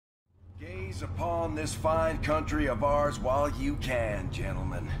Gaze upon this fine country of ours while you can,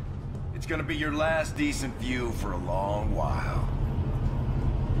 gentlemen. It's gonna be your last decent view for a long while.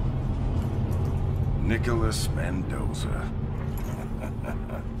 Nicholas Mendoza.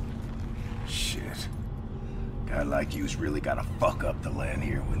 Shit. Guy like you's really gotta fuck up to land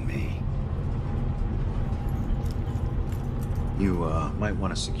here with me. You, might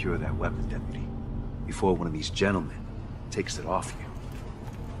want to secure that weapon, Deputy, before one of these gentlemen takes it off you.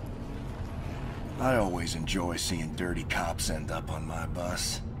 I always enjoy seeing dirty cops end up on my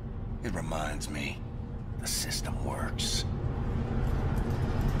bus. It reminds me, the system works.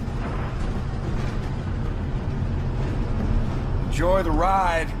 Enjoy the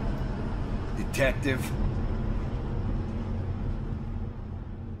ride, detective.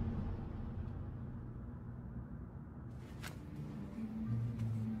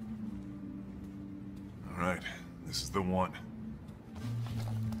 All right, this is the one.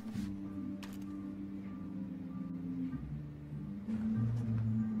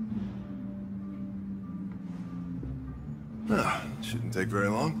 Shouldn't take very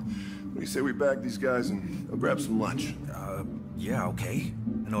long. What do you say we bag these guys and go grab some lunch? Yeah, okay.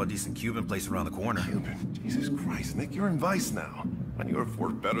 I know a decent Cuban place around the corner. Cuban? Jesus Christ, Nick, you're in Vice now. Why do you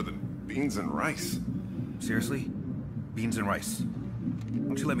afford better than beans and rice? Seriously? Beans and rice. Why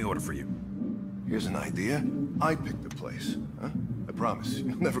don't you let me order for you? Here's an idea. I picked the place, huh? I promise,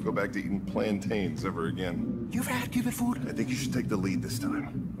 you'll never go back to eating plantains ever again. You've had Cuban food? I think you should take the lead this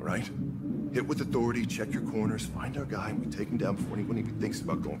time, all right? Hit with authority, check your corners, find our guy, and we take him down before anyone even thinks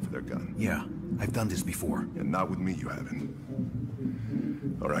about going for their gun. Yeah, I've done this before. And not with me, you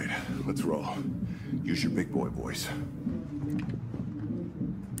haven't. All right, let's roll. Use your big boy voice.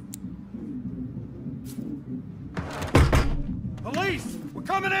 Police! We're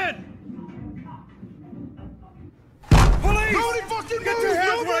coming in! Police! Nobody fucking Get your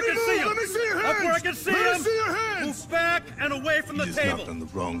hands where I can see them! Let me see your hands! Up where I can see Let them! me see your hands! Move back and away from the You just table! knocked on the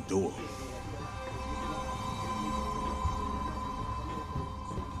wrong door.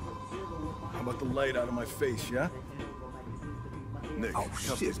 How about the light out of my face, yeah? Nick, Oh,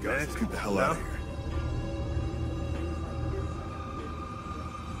 help shit, these guys. man. Get the hell out of here.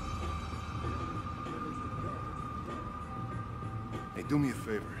 Hey, do me a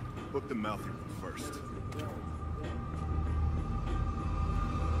favor. Book the mouthy room first.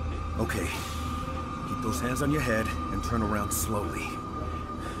 Okay. Keep those hands on your head and turn around slowly.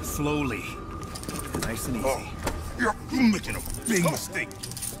 Slowly. Nice and easy. Oh, you're making a big mistake.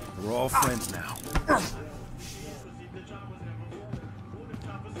 We're all friends now.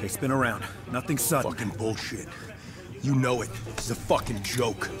 Okay, spin around. Nothing sudden. Fucking bullshit. You know it. It's a fucking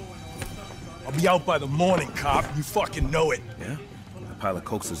joke. I'll be out by the morning, cop. You fucking know it. Yeah? The pilot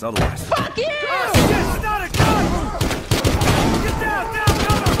coaxes otherwise. Fuck you! Oh, shit! It's not a gun! Get down! Down!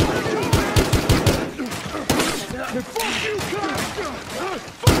 Fuck you,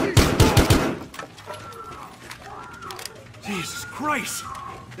 Jesus Christ!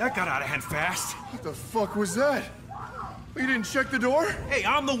 That got out of hand fast. What the fuck was that? You didn't check the door? Hey,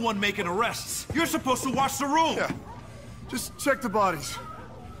 I'm the one making arrests. You're supposed to watch the room. Yeah. Just check the bodies.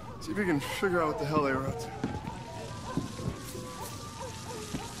 See if you can figure out what the hell they were up to.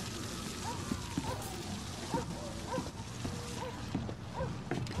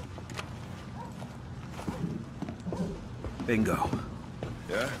 Bingo.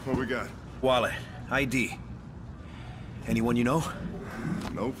 Yeah? What we got? Wallet. ID. Anyone you know?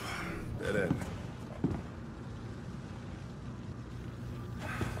 Nope. Dead end.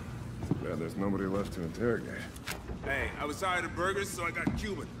 Too bad there's nobody left to interrogate. Hey, I was tired of burgers, so I got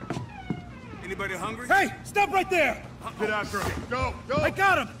Cuban. Anybody hungry? Hey! Stop right there! Get after him. Go! Go! I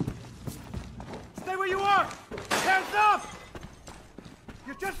got him! Stay where you are! Hands up!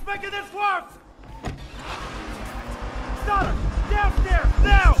 You're just making this worse! Stop him! Downstairs!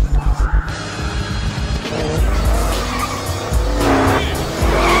 Now!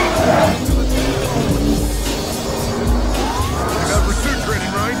 You got pursuit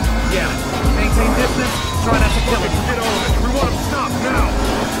training, right? Yeah. Maintain distance. Try not to kill him. Get on it. We want him stopped now.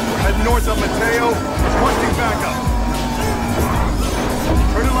 We're heading north on Mateo. Requesting backup.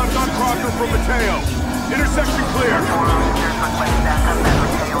 Turning left on Crocker from Mateo. Intersection clear.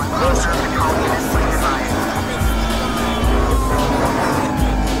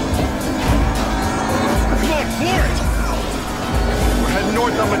 Come on, floor it! We're heading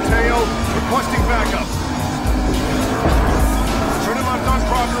north on Mateo. Requesting backup. Turning left on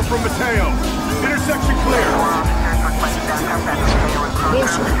Crocker from Mateo. Intersection clear. Come on, floor it!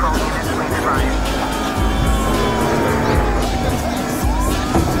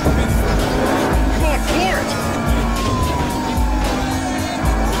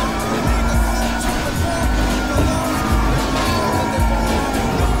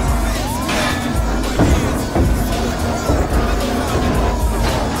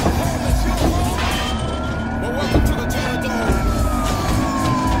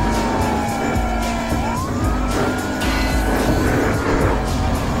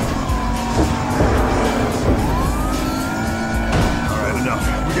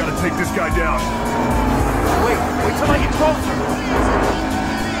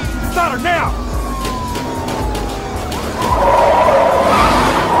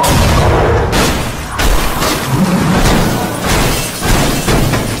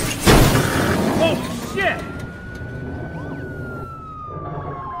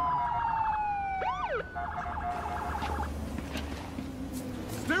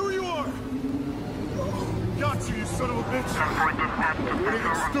 son of a bitch! What are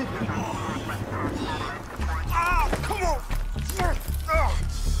you stupid? Ah, come on!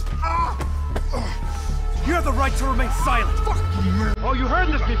 You have the right to remain silent! Fuck you, man! Oh, you heard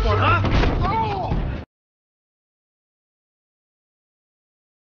this before, huh? Oh!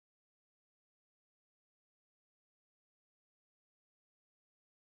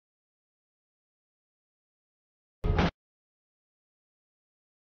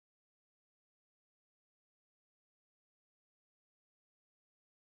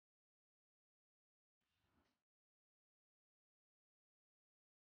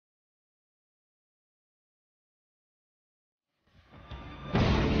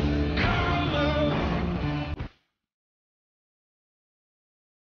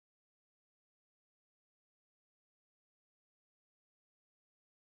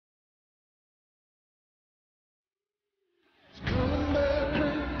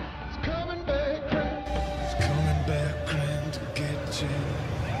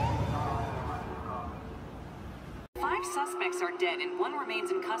 Suspects are dead and one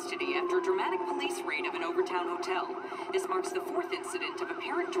remains in custody after a dramatic police raid of an Overtown hotel. This marks the fourth incident of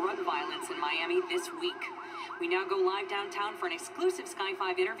apparent drug violence in Miami this week. We now go live downtown for an exclusive Sky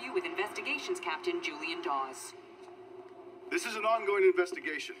 5 interview with Investigations Captain Julian Dawes. This is an ongoing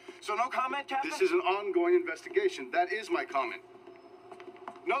investigation. So no comment, Captain? This is an ongoing investigation. That is my comment.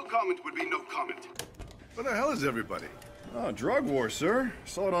 No comment would be no comment. What the hell is everybody? Oh, drug war, sir.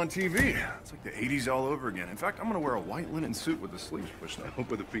 Saw it on TV. It's like the 80s all over again. In fact, I'm gonna wear a white linen suit with the sleeves pushed up.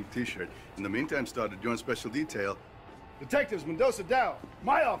 With a pink t-shirt. In the meantime, started doing special detail. Detectives Mendoza Dow,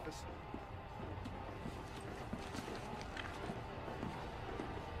 my office.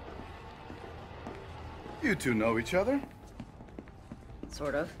 You two know each other?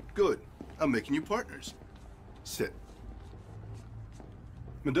 Sort of. Good. I'm making you partners. Sit.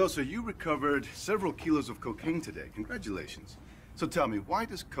 Mendoza, you recovered several kilos of cocaine today. Congratulations. So tell me, why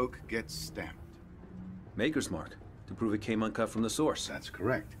does coke get stamped? Maker's mark, to prove it came uncut from the source. That's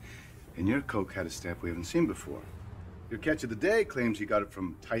correct. And your coke had a stamp we haven't seen before. Your catch of the day claims you got it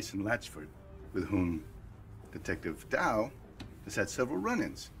from Tyson Latchford, with whom Detective Dow has had several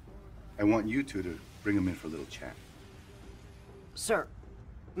run-ins. I want you two to bring him in for a little chat. Sir,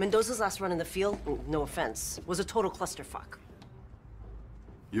 Mendoza's last run in the field, no offense, was a total clusterfuck.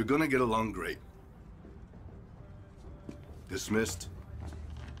 You're gonna get along great. Dismissed.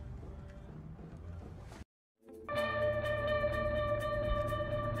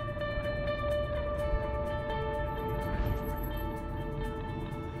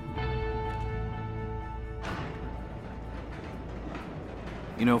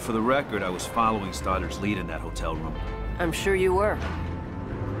 You know, for the record, I was following Stoddard's lead in that hotel room. I'm sure you were.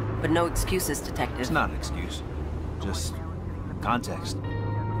 But no excuses, Detective. It's not an excuse. Just context.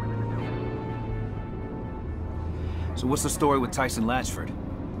 So what's the story with Tyson Latchford?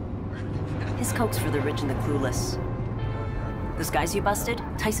 His coke's for the rich and the clueless. Those guys you busted,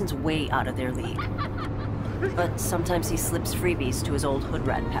 Tyson's way out of their league. But sometimes he slips freebies to his old hood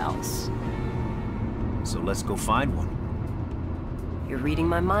rat pals. So let's go find one. You're reading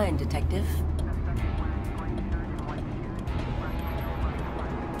my mind, Detective.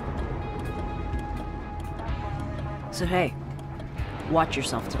 So hey, watch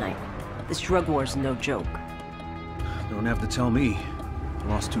yourself tonight. This drug war's no joke. Don't have to tell me. I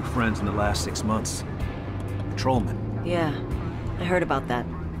lost 2 friends in the last 6 months. Patrolmen. Yeah, I heard about that.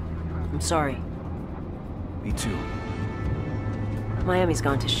 I'm sorry. Me too. Miami's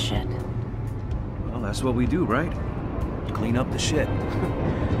gone to shit. Well, that's what we do, right? Clean up the shit.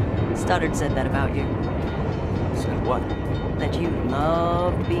 Stoddard said that about you. Said what? That you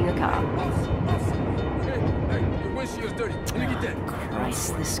loved being a cop. Hey, your windshield's dirty. Let me get that.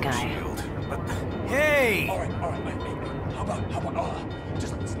 Christ, this guy. Hey! All right. How about,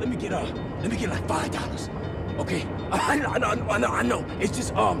 just let me get like $5. Okay? I know. It's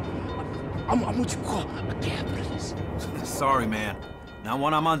just, I'm what you call a capitalist. Sorry, man. Not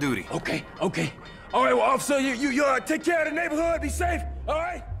when I'm on duty. Okay. All right, well, officer, you take care of the neighborhood, be safe, all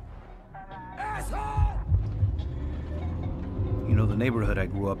right? Asshole! You know, the neighborhood I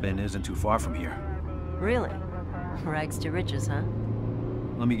grew up in isn't too far from here. Really? Rags to riches, huh?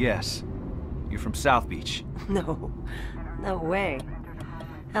 Let me guess. You're from South Beach. No way.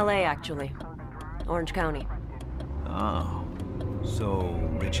 LA, actually. Orange County. Oh. So,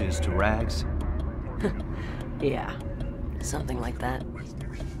 riches to rags? Yeah, something like that.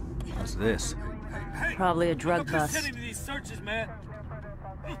 What's this? Probably a drug bust. Consenting to these searches, man.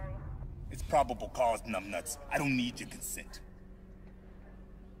 It's probable cause, numbnuts. I don't need your consent.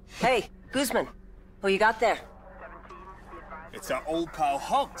 Hey, Guzman. Who you got there? It's our old pal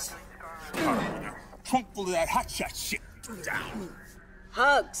Hugs. trunk full of that hotshot shit.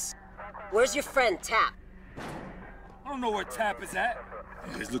 Hugs. Where's your friend, Tap? I don't know where Tap is at.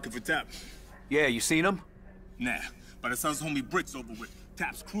 He's looking for Tap. Yeah, you seen him? Nah, but it sounds homie Britt's over with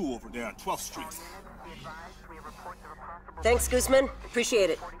Tap's crew over there on 12th Street. Thanks, Guzman. Appreciate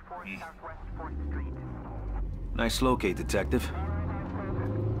it. Nice locate, Detective.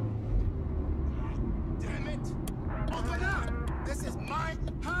 Damn it! Open up! This is my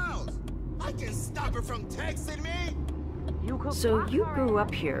house! I can stop her from texting me! So you grew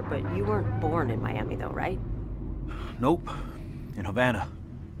up here, but you weren't born in Miami though, right? Nope. In Havana.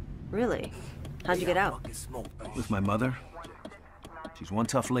 Really? How'd you get out? With my mother. She's one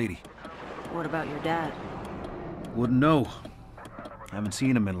tough lady. What about your dad? Wouldn't know. Haven't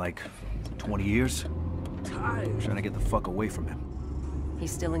seen him in like 20 years. Trying to get the fuck away from him.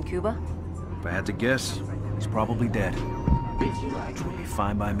 He's still in Cuba? If I had to guess, he's probably dead. Which would be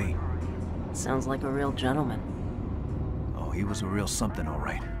fine by me. Sounds like a real gentleman. Oh, he was a real something, all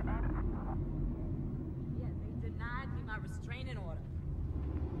right. Yeah, they denied me my restraining order.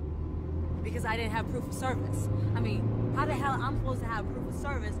 Because I didn't have proof of service. I mean, how the hell I'm supposed to have proof of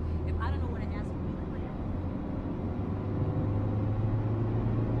service if I don't know what to ask for?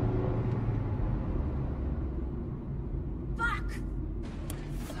 Fuck!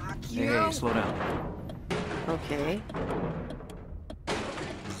 Fuck you! Hey, slow down. Okay.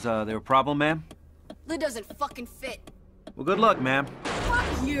 Is there a problem, ma'am? Lid doesn't fucking fit. Well, good luck, ma'am.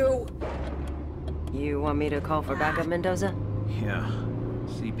 Fuck you! You want me to call for backup, Mendoza? Yeah.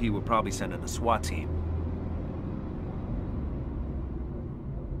 CP would probably send in a SWAT team.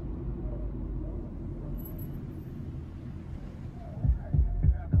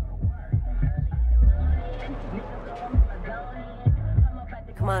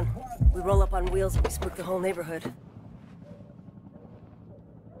 Come on. We roll up on wheels and we spook the whole neighborhood.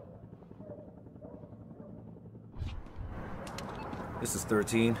 This is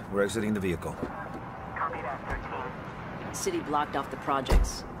 13. We're exiting the vehicle. City blocked off the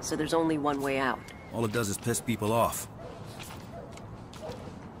projects, so there's only one way out. All it does is piss people off.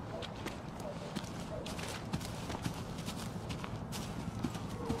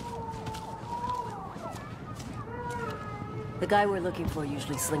 The guy we're looking for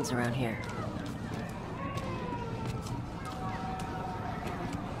usually slings around here.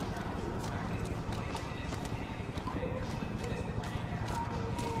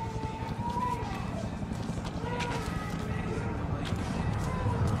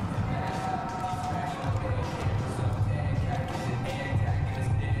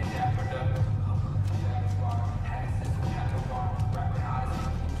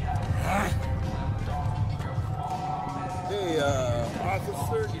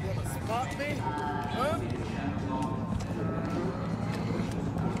 Officer, you wanna spot me? Huh?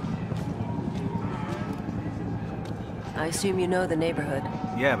 I assume you know the neighborhood.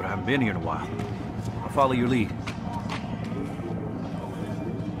 Yeah, but I haven't been here in a while. I'll follow your lead.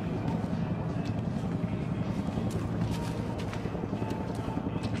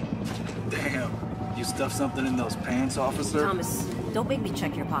 Damn. You stuffed something in those pants, officer? Thomas, don't make me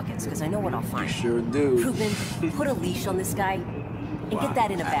check your pockets, because I know what I'll find. You sure do. Ruben, put a leash on this guy, and get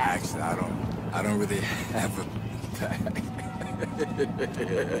that in a bag. Actually, I don't really have a bag.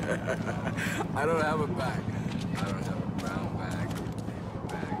 I don't have a bag. I don't have a brown bag.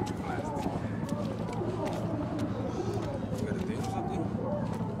 Plastic. You gotta do something?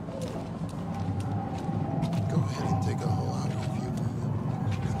 Go ahead and take a hole out of you.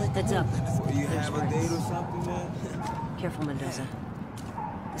 Heads up. Do you have a date or something, man? Careful, Mendoza.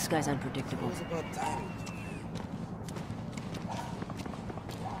 This guy's unpredictable. It's about time.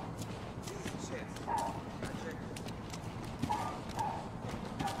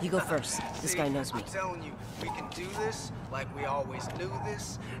 You go first. This guy knows me. I'm telling you, we can do this like we always do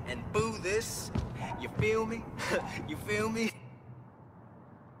this, and boo this. You feel me? You feel me?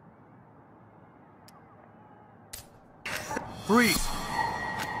 Freeze!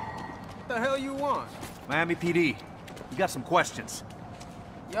 What the hell you want? Miami PD. We got some questions.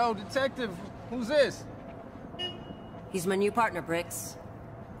 Yo, detective, who's this? He's my new partner, Bricks.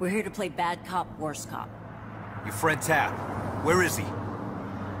 We're here to play bad cop, worse cop. Your friend Tap. Where is he?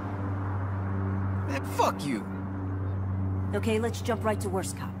 Man, fuck you. Okay, let's jump right to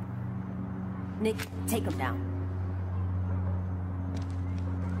worse cop. Nick, take him down.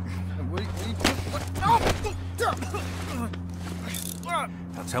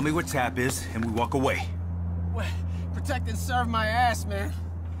 Now tell me where Tap is, and we walk away. Protect and serve my ass, man.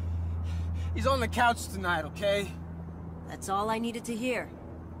 He's on the couch tonight, okay? That's all I needed to hear.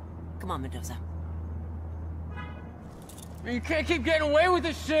 Come on, Mendoza. Man, you can't keep getting away with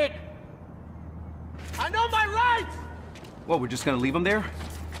this shit! I know my rights! What, we're just gonna leave him there?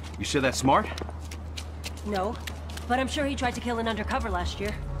 You sure that's smart? No, but I'm sure he tried to kill an undercover last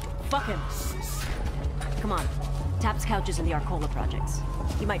year. Fuck him. Come on. Tap's couch is in the Arcola projects.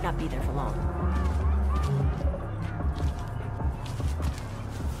 He might not be there for long.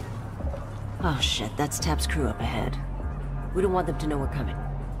 Oh shit, that's Tap's crew up ahead. We don't want them to know we're coming.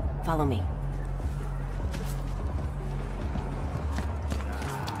 Follow me.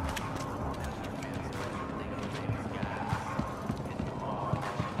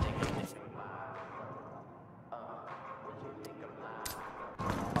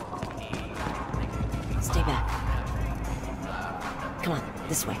 Stay back. Come on,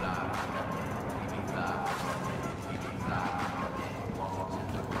 this way.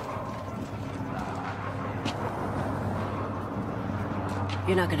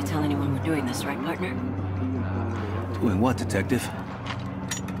 You're not gonna tell anyone we're doing this, right, partner? Doing what, detective?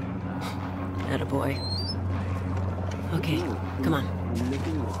 Attaboy. Okay, come on.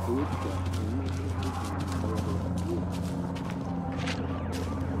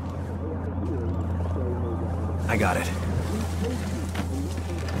 I got it.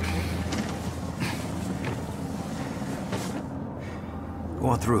 Go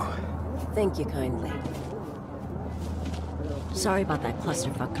on through. Thank you kindly. Sorry about that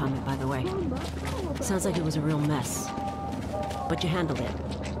clusterfuck comment, by the way. Sounds like it was a real mess. But you handled it.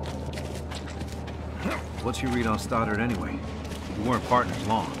 What's your read on Stoddard anyway? You weren't partners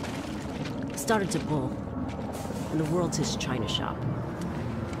long. Stoddard's a bull. And the world's his china shop.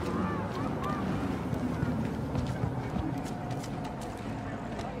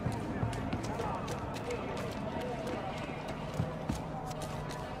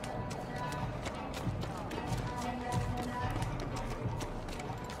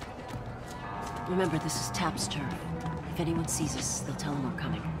 Remember, this is Tap's turf. If anyone sees us, they'll tell him we're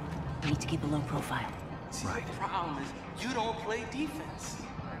coming. We need to keep a low profile. Right. The problem is, you don't play defense.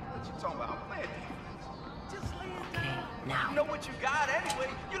 What you talking about? I'm playing defense. Just lay it Okay, now. You know what you got anyway.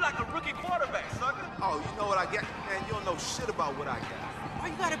 You're like a rookie quarterback, sucker. Oh, you know what I got? Man, you don't know shit about what I got. Why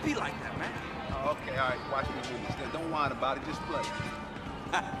you gotta be like that, man? Oh, okay, all right, watch me do this. Then don't whine about it, just play.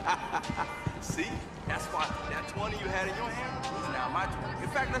 See? That's why that 20 you had in your hand is now my 20. In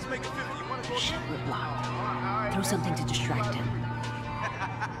fact, let's make it 50. You wanna go Shit, again? we're blocked. Throw something to distract him.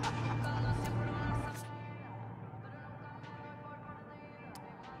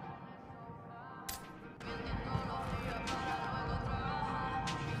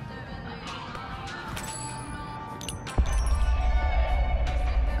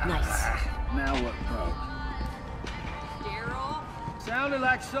 Nice. Now what, bro? Daryl, Sounded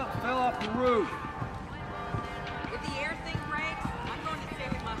like something fell off the roof. if the air thing breaks, I'm going to stay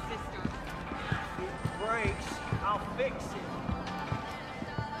with my sister. Breaks, I'll fix it.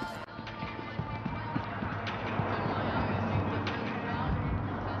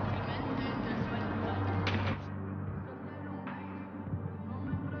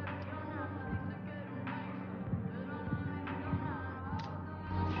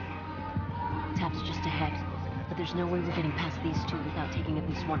 Tap's just ahead. But there's no way we're getting past these two without taking at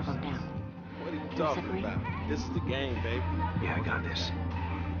least one of them down. What are you Wanna talking separate? about? This is the game, baby. Yeah, I got this.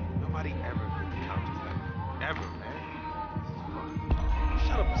 Nobody ever counters that. Ever, man.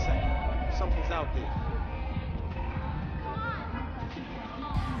 Shut up a second. Something's out there.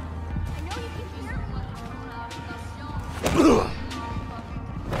 I know you can hear me.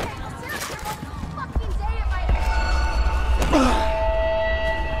 Seriously, what fucking day am I?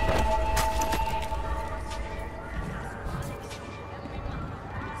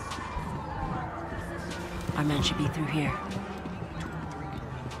 Our man should be through here.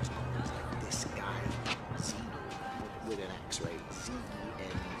 This guy, C with an X-ray,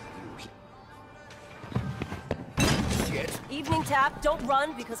 C-E-N-U. Shit. Evening, Tap. Don't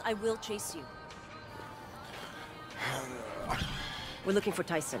run, because I will chase you. We're looking for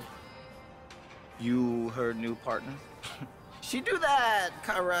Tyson. You her new partner? She do that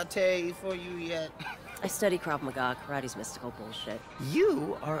karate for you yet? I study Krav Maga. Karate's mystical bullshit.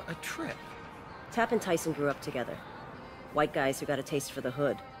 You are a trip. Tap and Tyson grew up together. White guys who got a taste for the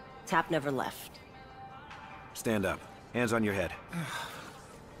hood. Tap never left. Stand up. Hands on your head.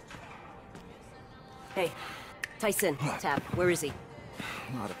 Hey, Tyson, Tap, where is he?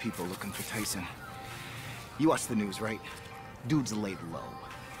 A lot of people looking for Tyson. You watch the news, right? Dude's laid low.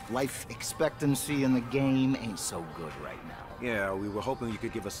 Life expectancy in the game ain't so good right now. Yeah, we were hoping you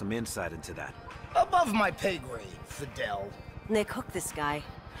could give us some insight into that. Above my pay grade, Fidel. Nick, hook this guy.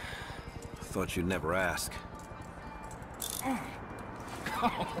 Thought you'd never ask.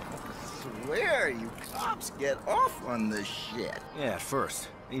 Swear you cops get off on this shit. Yeah, at first.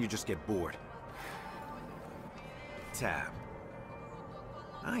 Then you just get bored. tab.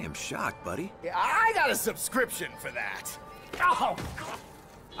 I am shocked, buddy. Yeah, I got a subscription for that. Oh, God.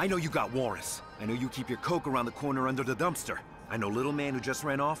 I know you got warrants. I know you keep your coke around the corner under the dumpster. I know little man who just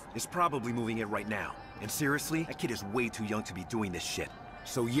ran off is probably moving it right now. And seriously, that kid is way too young to be doing this shit.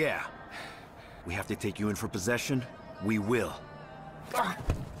 So yeah, we have to take you in for possession. We will.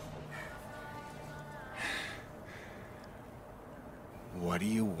 What do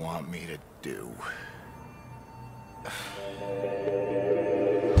you want me to do?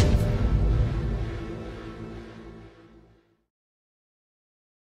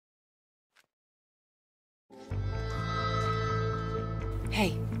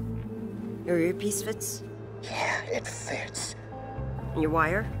 Hey, your earpiece fits? Yeah, it fits. Your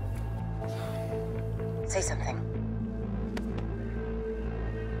wire? Say something.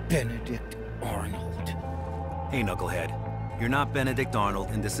 Benedict Arnold. Hey, knucklehead. You're not Benedict Arnold,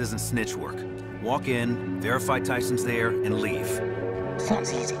 and this isn't snitch work. Walk in, verify Tyson's there, and leave.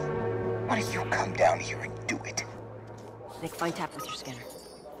 Sounds easy. Why don't you come down here and do it? Nick, find tap with your scanner.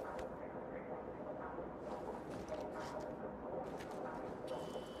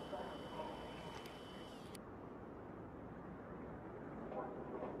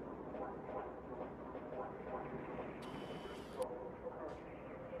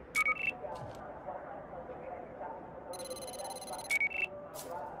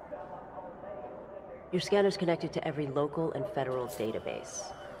 Your scanner's connected to every local and federal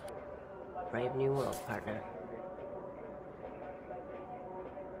database. Brave new world, partner.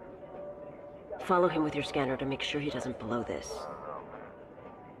 Follow him with your scanner to make sure he doesn't blow this.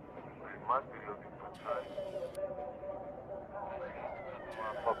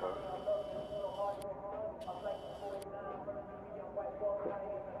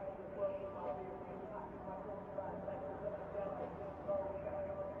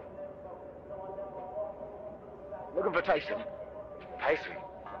 Looking for Tyson. Tyson?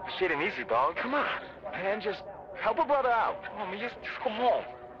 Shit ain't easy, dog. Come on, man. Just help a brother out. Come on, man. Just come on.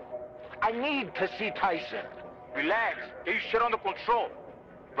 I need to see Tyson. Relax. Get your shit under control,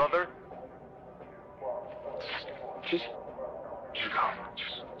 brother. Just go.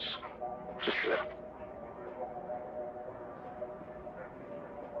 Just live.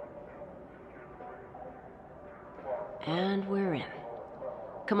 And we're in.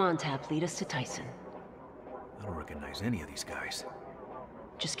 Come on, Tab. Lead us to Tyson. I don't recognize any of these guys.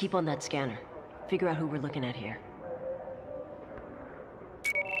 Just keep on that scanner. Figure out who we're looking at here.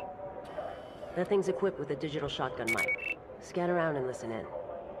 That thing's equipped with a digital shotgun mic. Scan around and listen in.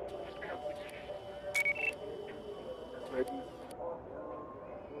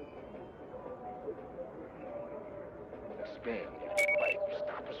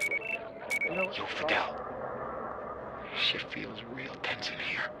 Yo, Fidel. Shit feels real tense in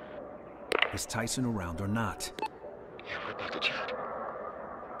here. Is Tyson around or not? Yeah, we're about to chat.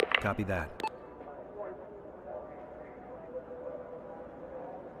 Copy that.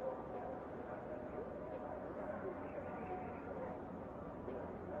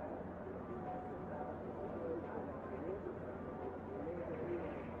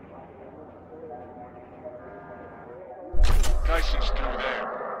 Tyson's through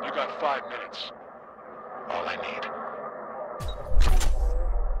there. You got 5 minutes. All I need.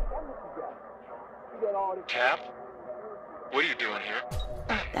 Cap? What are you doing here?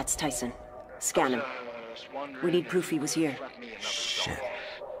 That's Tyson. Scan him. We need proof he was here. Shit.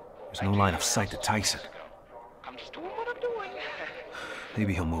 There's no line of sight to Tyson. I'm just doing what I'm doing.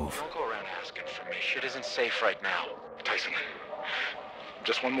 Maybe he'll move. Don't go around asking for me. Shit isn't safe right now. Tyson,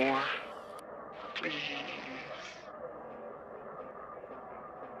 just one more. Please.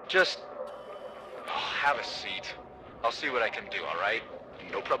 Just have a seat. I'll see what I can do, all right?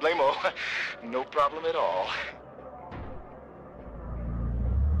 No problemo. No problem at all.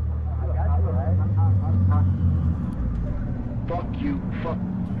 Fuck you. Fuck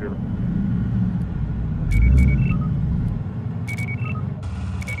you.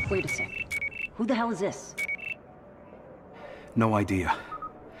 Wait a sec. Who the hell is this? No idea.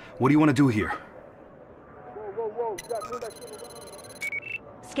 What do you want to do here?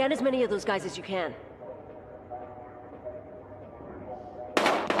 Scan as many of those guys as you can.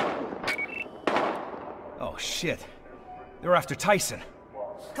 Oh, shit. They're after Tyson.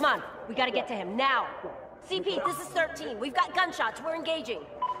 Come on, we gotta get to him now. CP, this is 13. We've got gunshots. We're engaging.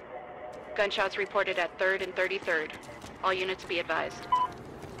 Gunshots reported at 3rd and 33rd. All units be advised.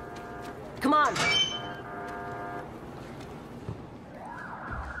 Come on.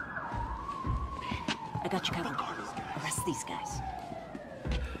 I got you covered. Arrest these guys.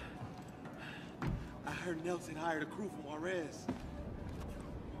 I heard Nelson hired a crew from Juarez.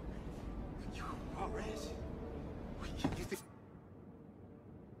 Juarez?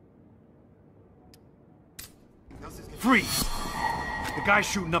 Freeze! The guys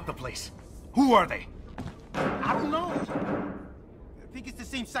shooting up the place. Who are they? I don't know. I think it's the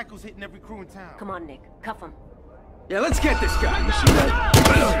same cycles hitting every crew in town. Come on, Nick. Cuff him. Yeah, let's get this guy. You see that?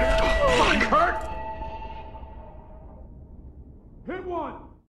 Fucking hurt! Hit one!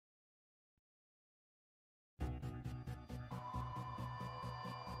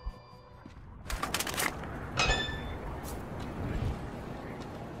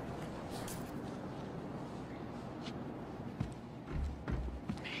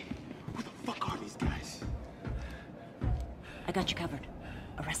 Fuck are these guys? I got you covered.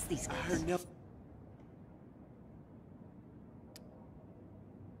 Arrest these guys. I heard no.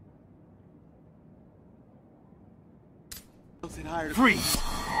 Freeze!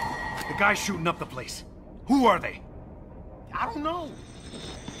 The guys shooting up the place. Who are they? I don't know.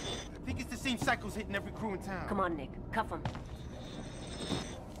 I think it's the same cycles hitting every crew in town. Come on, Nick. Cuff him.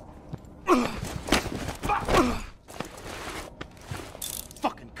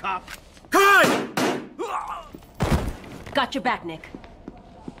 Fucking cop. Kai! Got your back, Nick.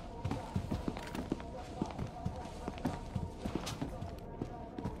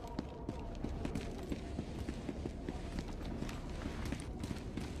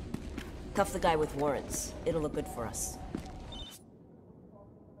 Cuff the guy with warrants. It'll look good for us.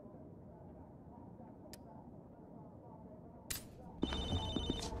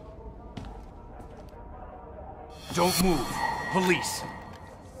 Don't move. Police.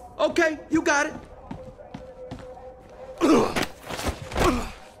 Okay, you got it.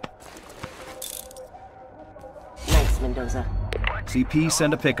 Nice, Mendoza. CP,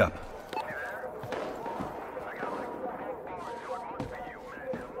 send a pickup.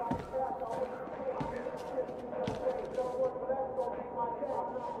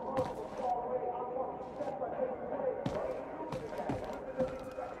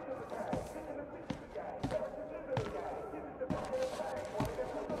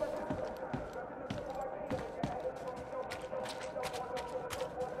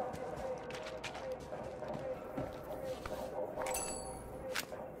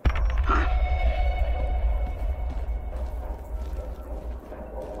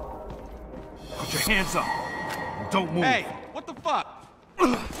 Put your hands up. And don't move. Hey, what the fuck?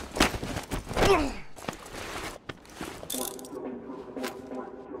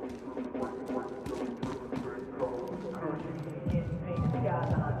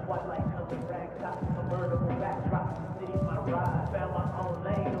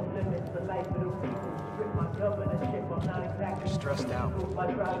 You're stressed out. You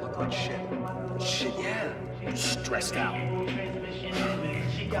look like shit. Shit, yeah. You're stressed out.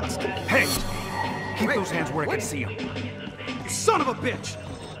 Hey! Keep those hands where I can see them. You son of a bitch!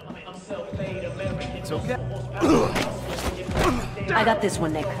 It's okay. I got this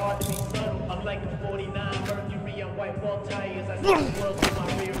one, Nick.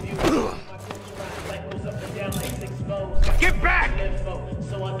 Get back!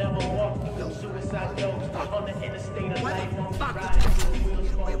 Why the fuck did you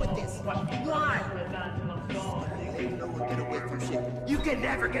get away with this? Why? Get away from shit. You can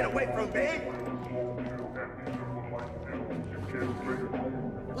never get away from me!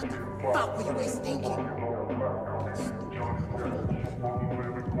 What the fuck were you guys thinking?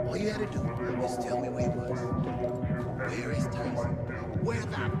 All you had to do was tell me where he was. Where is Tyson? Where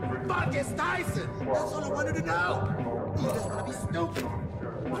the fuck is Tyson? That's all I wanted to know. You just want to be stupid.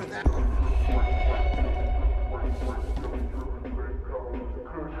 What is that?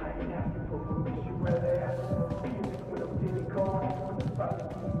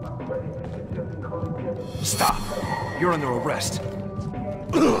 Stop! You're under arrest.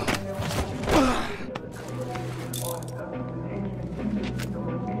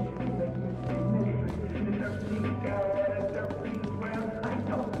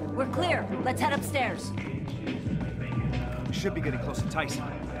 We're clear. Let's head upstairs. Should be getting close to Tyson.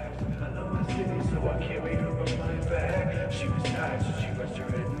 She was tired, so she rushed her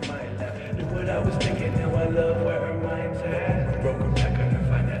head in my lap. Knew what I was thinking, now I love where her mind's at. Broke her back on her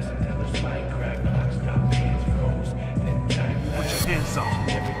finance until her spine cracked. Clock stopped, hands froze. Then time Put your hands up.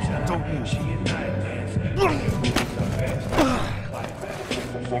 every time Don't move. she and I dance. So fast.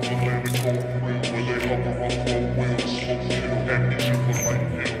 From the land of cold wheels, where they hover on cold wheels. Smoke kill, amnesia for light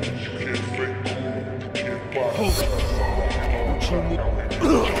pills. You can't fake cool, you can't buy.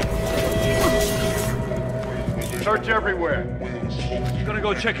 Search everywhere. I'm gonna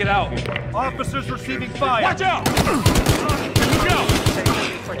go check it out. Officers receiving fire. Watch out! Here we go!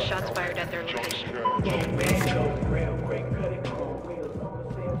 Report shots fired at their location. Get out of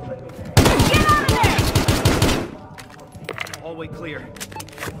there! Hallway clear.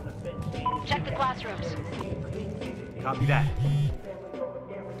 Check the classrooms. Copy that.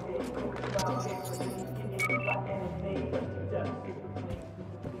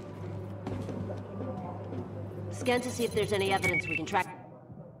 Scan to see if there's any evidence we can track.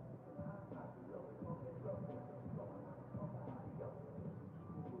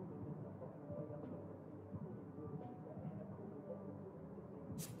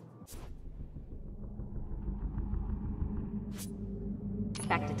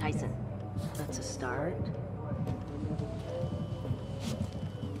 Back to Tyson. That's a start.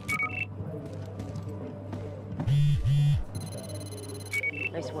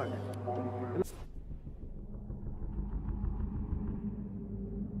 Nice work.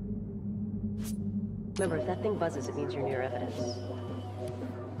 Remember, if that thing buzzes, it means you're near evidence.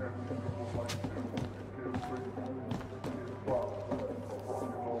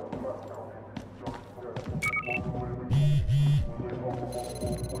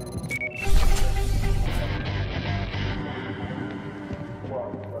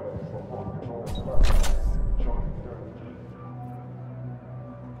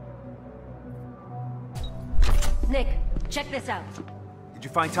 Nick, check this out. Did you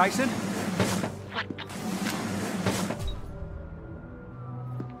find Tyson?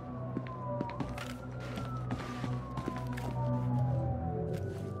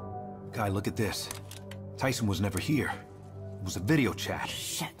 Guy, look at this. Tyson was never here. It was a video chat.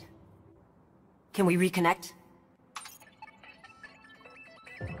 Shit. Can we reconnect?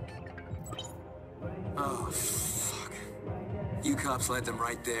 Oh, fuck. You cops led them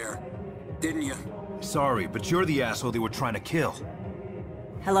right there, didn't you? Sorry, but you're the asshole they were trying to kill.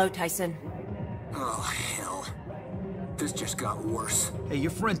 Hello, Tyson. Oh, hell. This just got worse. Hey, your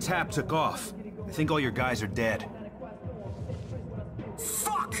friend Tap took off. I think all your guys are dead.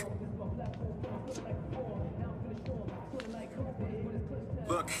 Fuck!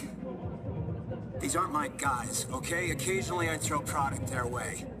 Look, these aren't my guys, okay? Occasionally I throw product their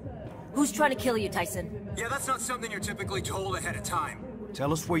way. Who's trying to kill you, Tyson? Yeah, that's not something you're typically told ahead of time.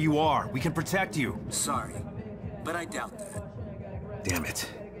 Tell us where you are. We can protect you. Sorry, but I doubt that. Damn it.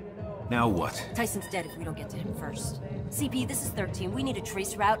 Now what? Tyson's dead if we don't get to him first. CP, this is 13. We need a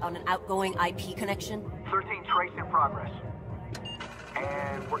trace route on an outgoing IP connection. 13 trace in progress.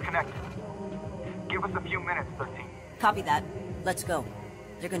 And we're connected. Give us a few minutes, 13. Copy that. Let's go.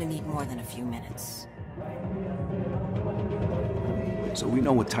 They're gonna need more than a few minutes. So we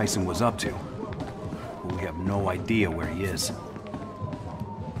know what Tyson was up to, but we have no idea where he is.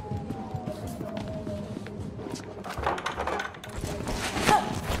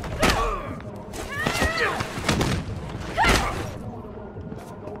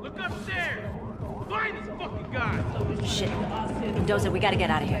 Look upstairs! Find this fucking guy! Shit. Mendoza, we gotta get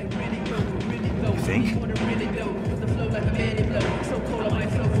out of here. You think?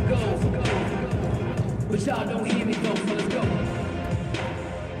 But y'all don't hear me go, so let's go.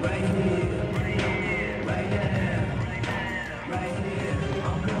 Right here, right now, right here,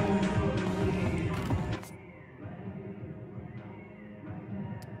 I'm going.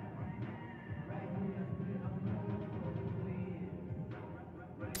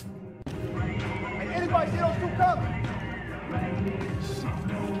 Hey, anybody see those two cops?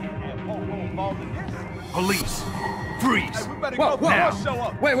 Police! Freeze! Hey, we better whoa, go now. show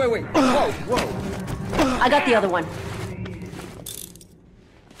up. Wait. Whoa. I got the other one.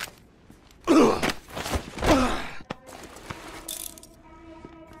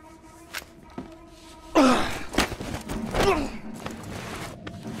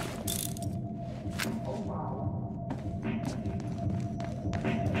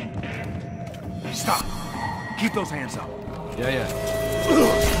 Stop! Keep those hands up. Yeah.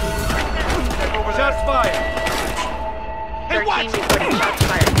 Shots fired! Hey, watch! Reported shots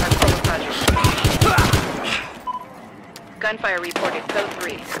fired. Narcotic project. Gunfire reported. Code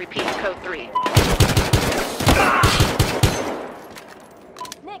 3. Repeat, Code 3.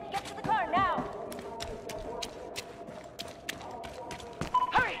 Nick, get to the car now!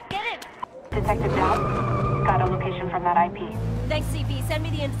 Hurry, get in! Detective Dow, got a location from that IP. Thanks, CP. Send me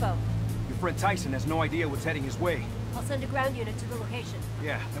the info. Your friend Tyson has no idea what's heading his way. I'll send a ground unit to the location.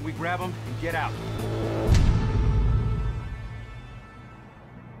 Yeah, then we grab him and get out.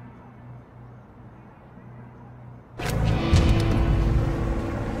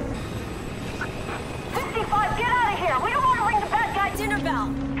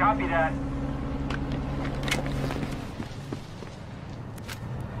 Copy that.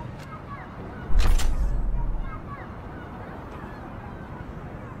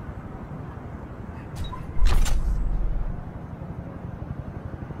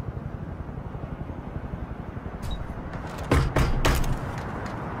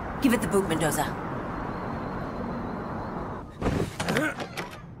 Give it the boot, Mendoza.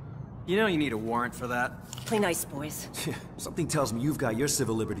 You know you need a warrant for that. Play nice, boys. Something tells me you've got your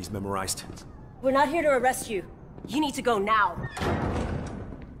civil liberties memorized. We're not here to arrest you. You need to go now.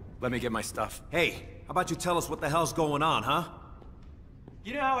 Let me get my stuff. Hey, how about you tell us what the hell's going on, huh?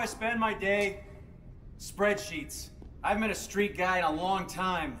 You know how I spend my day? Spreadsheets. I haven't been a street guy in a long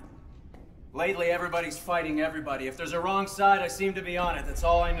time. Lately, everybody's fighting everybody. If there's a wrong side, I seem to be on it. That's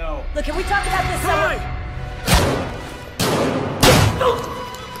all I know. Look, can we talk about this somewhere?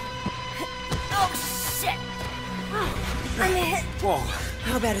 Oh, shit! I'm hit. Whoa.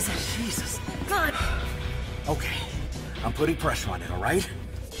 How bad is that? Jesus. God. Okay. I'm putting pressure on it, all right?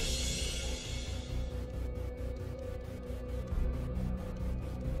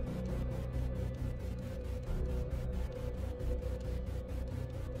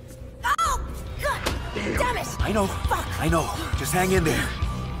 Oh, God! Damn it! I know. Fuck. I know. Just hang in there.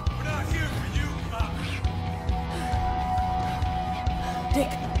 We're not here for you,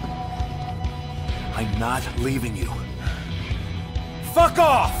 Dick. I'm not leaving you. Fuck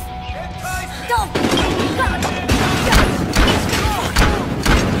off! Go! God.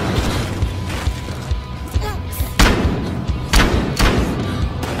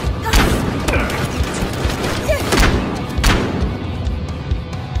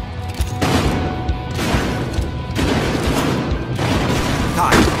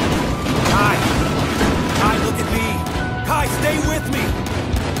 Kai, look at me! Kai, stay with me!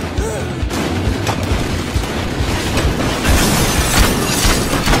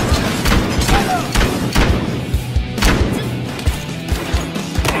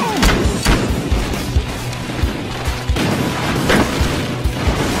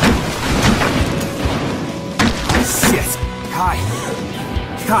 Shit! Kai!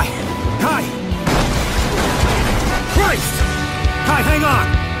 Christ! Kai, hang on!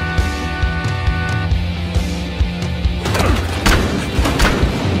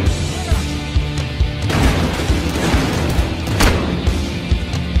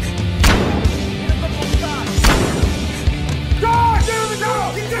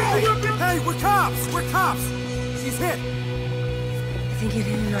 Hey, we're cops! We're cops! She's hit! I think you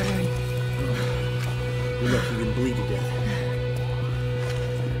hit an artery. You're lucky you didn't bleed to death.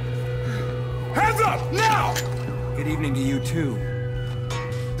 Hands up! Now! Good evening to you, too.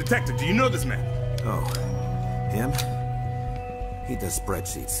 Detective, do you know this man? Oh. Him? He does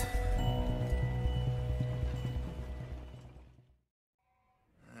spreadsheets.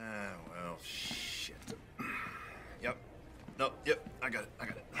 Well, shit. Yep. No, yep, I got it.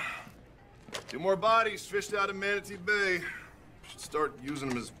 2 more bodies fished out of Manatee Bay. Should start using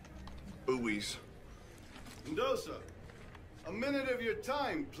them as buoys. Mendoza, a minute of your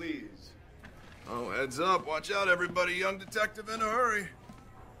time, please. Oh, heads up. Watch out, everybody. Young detective in a hurry.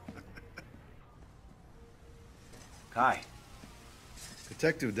 Kai.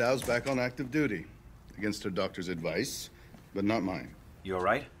 Detective Dow's back on active duty. Against her doctor's advice, but not mine. You all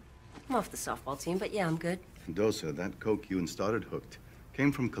right? I'm off the softball team, but yeah, I'm good. Mendoza, that coke you and Stoddard hooked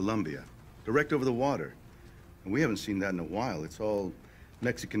came from Colombia, direct over the water. And we haven't seen that in a while. It's all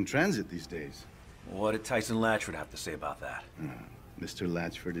Mexican transit these days. What did Tyson Latchford have to say about that? Mr.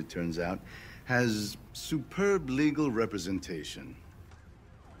 Latchford, it turns out, has superb legal representation.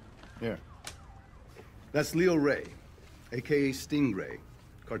 Here. That's Leo Ray, a.k.a. Stingray,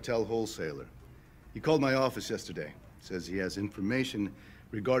 cartel wholesaler. He called my office yesterday. Says he has information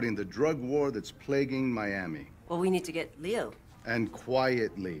regarding the drug war that's plaguing Miami. Well, we need to get Leo. And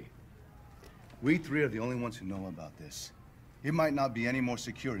quietly. We 3 are the only ones who know about this. It might not be any more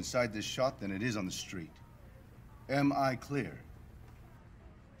secure inside this shop than it is on the street. Am I clear?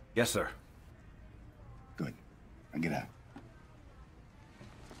 Yes, sir. Good. Now get out.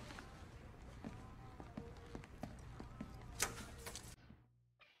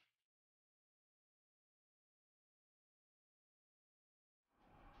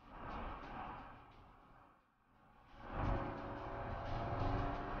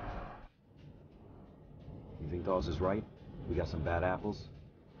 You think Dawes is right? We got some bad apples?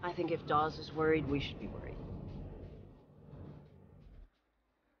 I think if Dawes is worried, we should be worried.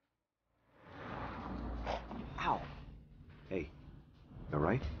 Ow. Hey, you all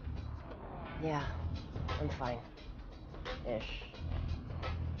right? Yeah, I'm fine. Ish.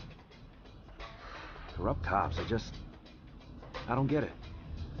 Corrupt cops, I don't get it.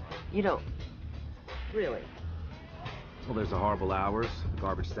 You don't. Really? Well, there's the horrible hours, the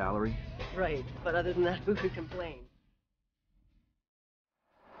garbage salary. Right, but other than that, who could complain?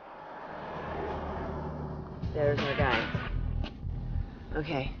 There's our guy.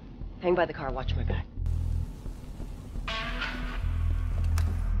 Okay, hang by the car, watch my back.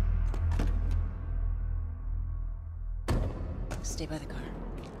 Stay by the car.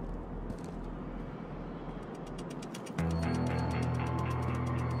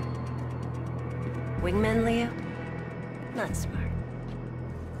 Wingman, Leo? Not smart.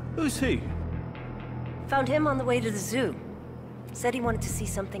 Who's he? Found him on the way to the zoo. Said he wanted to see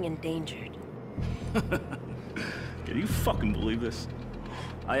something endangered. Can you fucking believe this?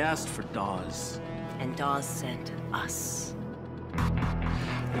 I asked for Dawes. And Dawes sent us.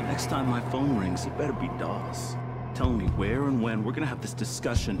 The next time my phone rings, it better be Dawes. Telling me where and when we're gonna have this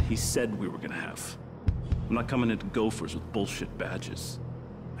discussion he said we were gonna have. I'm not coming into Gophers with bullshit badges.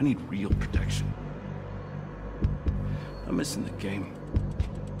 I need real protection. I'm missing the game.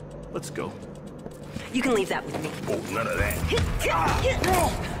 Let's go. You can leave that with me. Oh, none of that.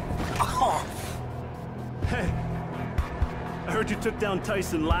 Hey, I heard you took down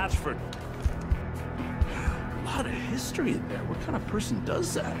Tyson Latchford. A lot of history in there. What kind of person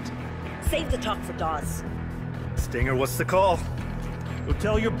does that? Save the talk for Dawes. Stinger, what's the call? Go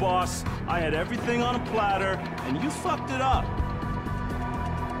tell your boss I had everything on a platter, and you fucked it up.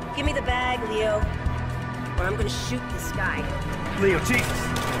 Give me the bag, Leo, or I'm gonna shoot this guy. Leo, Jesus!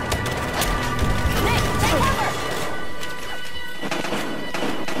 Nick, take cover!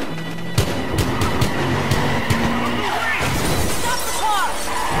 Stop the car!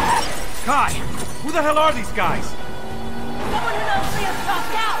 Kai, who the hell are these guys? Someone who knows Leo's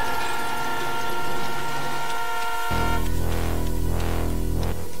dropped out!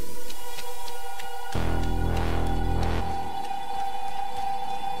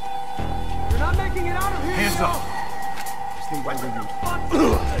 Hands up!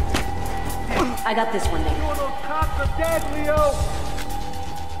 I got this one, Nick. Two of those cops are dead, Leo!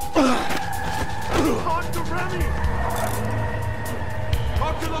 Talk to Remy!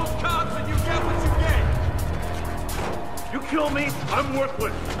 Talk to those cops and you get what you get! You kill me, I'm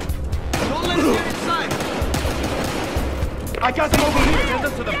worthless! Don't let him get inside! I got them over here! Send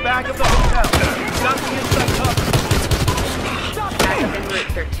us to the back of the hotel! Got the inside cover! Back up in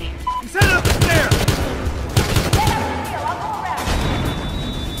route 13. Set up the stairs!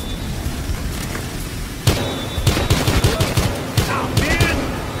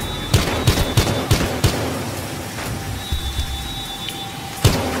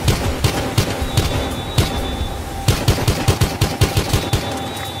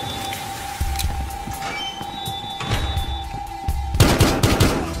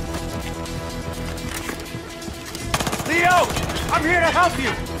 I'm here to help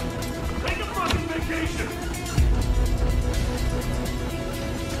you! Take a fucking vacation!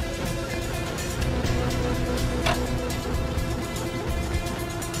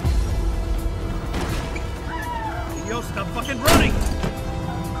 Leo, stop fucking running!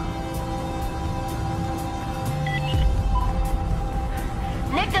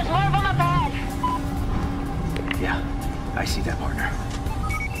 Nick, there's more of them up ahead. Yeah, I see that, partner.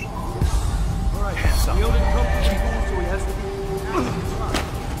 All right, Leo didn't come to people, so he has to be...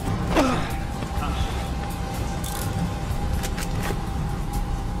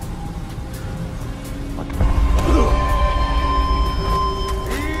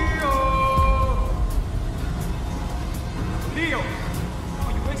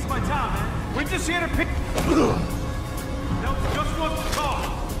 Just here to pick. Now just want to talk.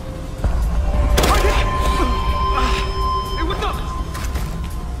 Hey, what's up?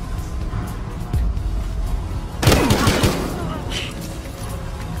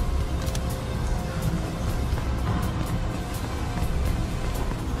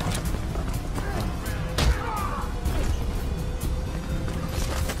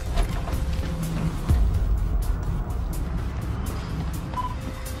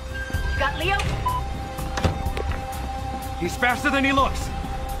 Got Leo? He's faster than he looks.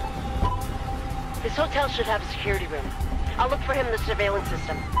 This hotel should have a security room. I'll look for him in the surveillance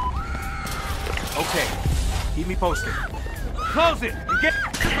system. Okay. Keep me posted. Close it and get...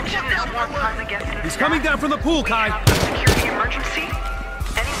 He's coming down from the pool, Kai. Security emergency.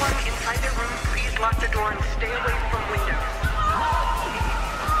 Anyone inside their room, please lock the door and stay away from windows.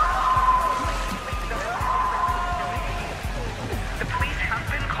 The police have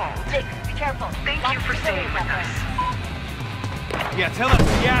been called. Dick, be careful. Thank you for staying with us. Yeah, tell us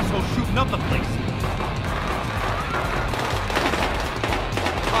the asshole shooting up the place.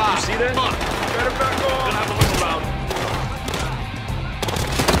 You see that? Better back off. We'll have a look around.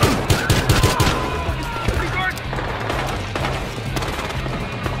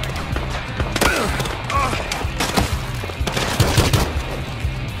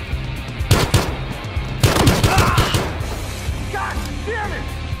 God damn it!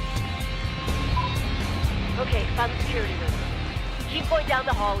 Okay, found the security room. Keep going down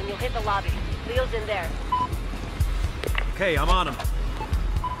the hall and you'll hit the lobby. Leo's in there. Okay, I'm on him.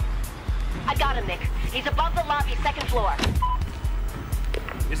 I got him, Nick. He's above the lobby, second floor.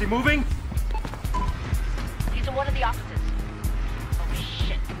 Is he moving? He's in one of the offices. Oh,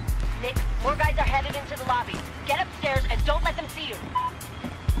 shit. Nick, more guys are headed into the lobby. Get upstairs and don't let them see you.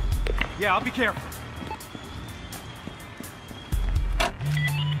 Yeah, I'll be careful.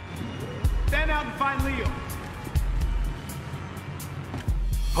 Stand out and find Leo.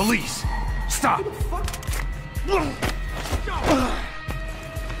 Police! Stop!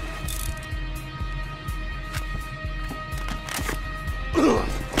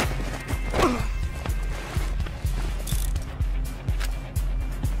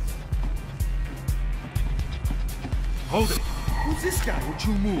 Hold it. Who's this guy? Would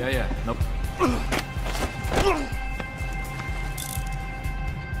you move? Yeah. Nope.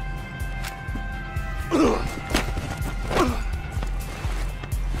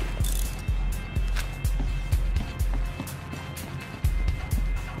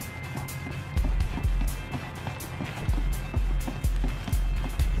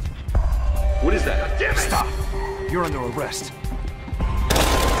 What is that? Damn it! Stop! You're under arrest.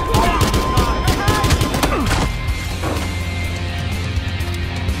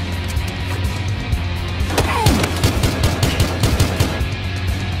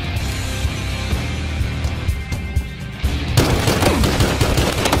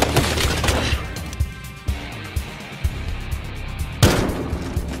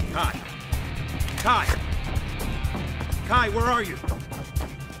 Kai, where are you?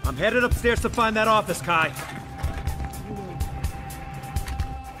 I'm headed upstairs to find that office, Kai.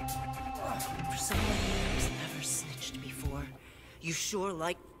 For someone who's never snitched before, you sure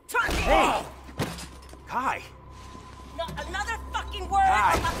like talking. Hey! Kai! Not another fucking word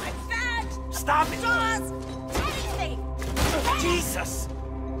Kai. about my badge! Stop it! Jaws! Anything! Jesus!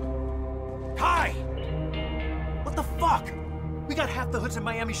 Kai! What the fuck? We got half the hoods in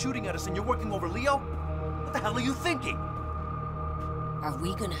Miami shooting at us and you're working over Leo? What the hell are you thinking? Are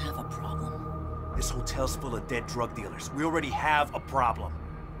we gonna have a problem? This hotel's full of dead drug dealers. We already have a problem.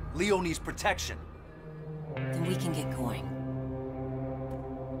 Leo needs protection. Then we can get going.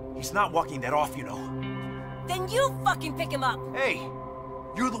 He's not walking that off, you know. Then you fucking pick him up! Hey!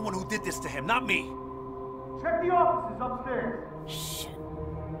 You're the one who did this to him, not me. Check the offices upstairs. Shit.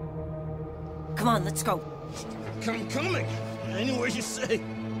 Come on, let's go. I'm coming. Anywhere you say.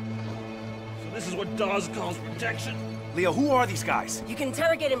 So this is what Dawes calls protection. Leo, who are these guys? You can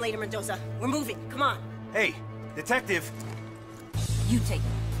interrogate him later, Mendoza. We're moving. Come on. Hey, detective. You take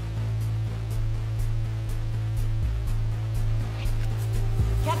him.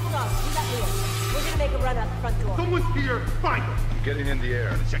 Captain Dawes, you got Leo. We're gonna make a run out the front door. Someone's here. Find him. Getting in the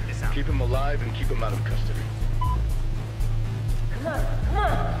air. Check this out. Keep him alive and keep him out of custody. Come on, come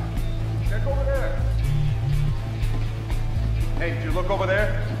on. Check over there. Hey, did you look over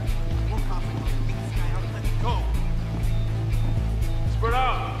there? Go. Spread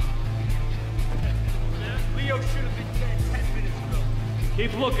out. Leo should have been dead 10 minutes ago.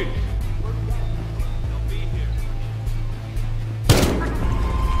 Keep looking. They'll be here.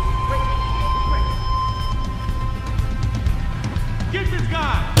 Get this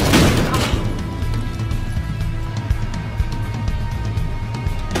guy!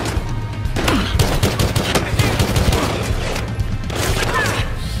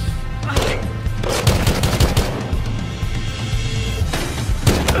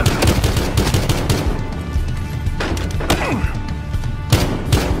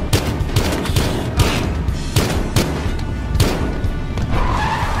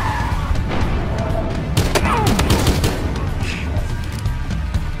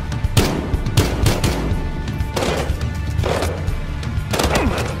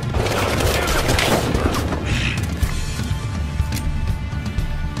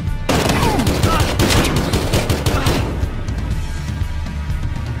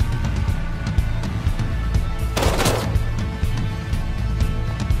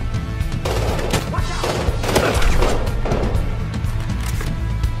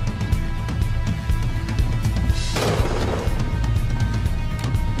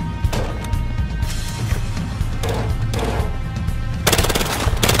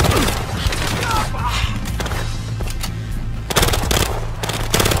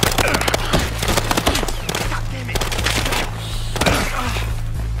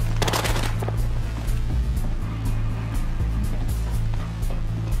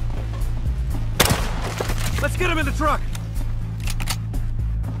 Let's get him in the truck!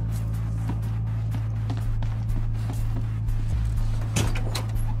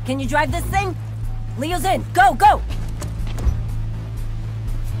 Can you drive this thing? Leo's in. Go, go!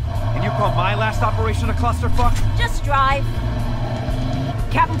 And you call my last operation a clusterfuck? Just drive.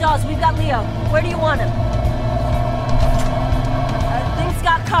 Captain Dawes, we've got Leo. Where do you want him? Things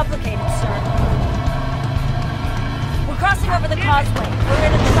got complicated, sir. crossing over the causeway. We're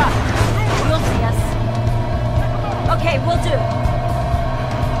in a truck. You'll see us. Okay, we'll do.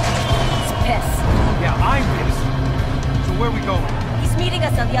 It's pissed. Yeah, I'm pissed. So where are we going? He's meeting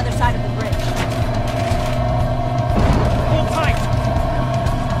us on the other side of the bridge. Hold tight!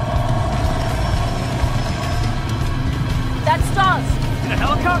 That's Dawes. In a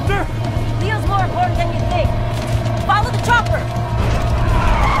helicopter? Leo's more important than you think. Follow the chopper!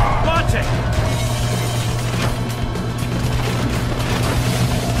 Watch it!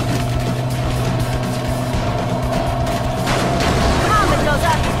 Come on,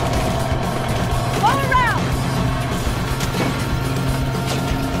 Mendoza! Go around!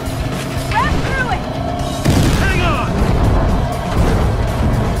 Wrap through it! Hang on!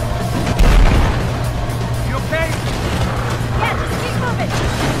 You okay? Yeah, just keep moving!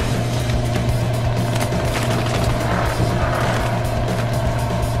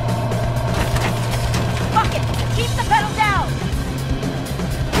 Fuck it! Keep the pedal down!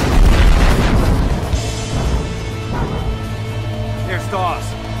 There's Dawes.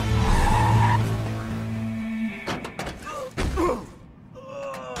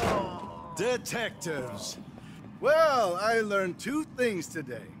 Detectives. Well, I learned 2 things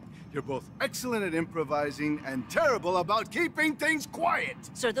today. You're both excellent at improvising and terrible about keeping things quiet.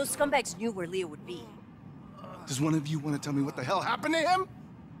 Sir, those scumbags knew where Leo would be. Does one of you want to tell me what the hell happened to him?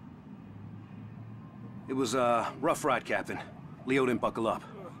 It was a rough ride, Captain. Leo didn't buckle up.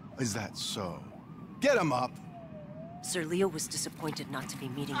 Is that so? Get him up. Sir, Leo was disappointed not to be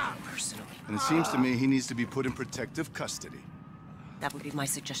meeting you personally. And it seems to me he needs to be put in protective custody. That would be my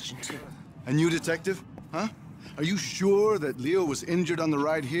suggestion, too. And you, detective? Huh? Are you sure that Leo was injured on the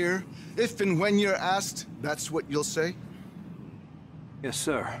ride here? If and when you're asked, that's what you'll say? Yes,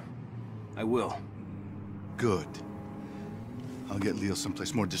 sir. I will. Good. I'll get Leo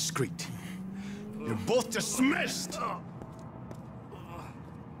someplace more discreet. You're both dismissed!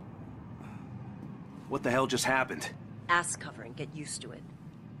 What the hell just happened? Ass covering, get used to it.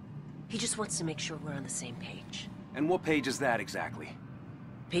 He just wants to make sure we're on the same page. And what page is that exactly?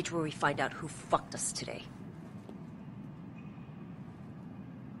 Page where we find out who fucked us today.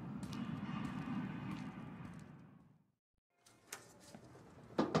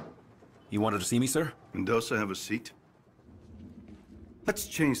 You wanted to see me, sir? Mendoza, have a seat. Let's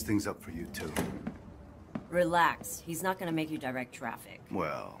change things up for you two. Relax. He's not gonna make you direct traffic.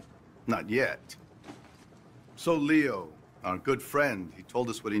 Well, not yet. So Leo, our good friend, he told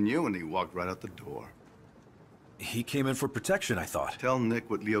us what he knew and he walked right out the door. He came in for protection, I thought. Tell Nick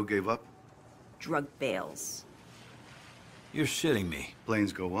what Leo gave up. Drug bales. You're shitting me.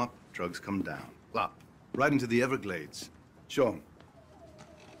 Planes go up, drugs come down. Up. Right into the Everglades. Show him.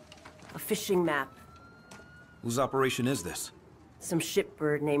 A fishing map. Whose operation is this? Some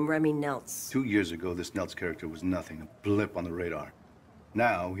shipbird named Remy Neltz. 2 years ago, this Neltz character was nothing, a blip on the radar.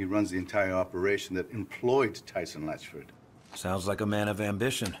 Now, he runs the entire operation that employed Tyson Latchford. Sounds like a man of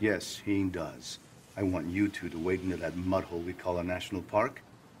ambition. Yes, he does. I want you two to wade into that mud hole we call a national park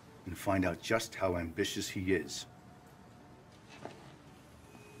and find out just how ambitious he is.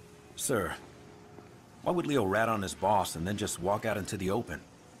 Sir, why would Leo rat on his boss and then just walk out into the open?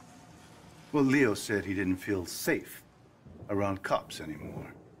 Well, Leo said he didn't feel safe around cops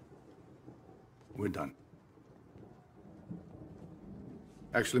anymore. We're done.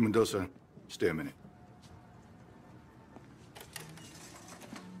 Actually, Mendoza, stay a minute.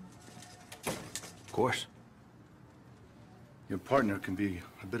 Of course. Your partner can be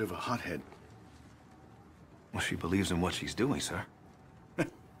a bit of a hothead. Well, she believes in what she's doing, sir.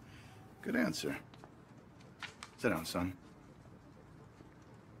 Good answer. Sit down, son.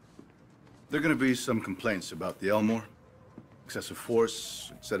 There are going to be some complaints about the Elmore. Excessive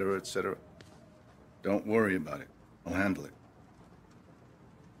force, etc., etc. Don't worry about it. I'll handle it.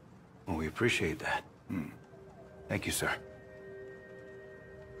 Well, we appreciate that. Thank you, sir.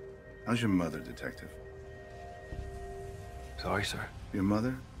 How's your mother, Detective? Sorry, sir. Your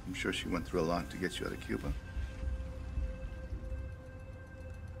mother? I'm sure she went through a lot to get you out of Cuba.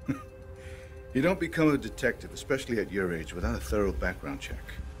 You don't become a detective, especially at your age, without a thorough background check.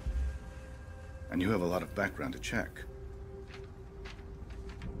 And you have a lot of background to check.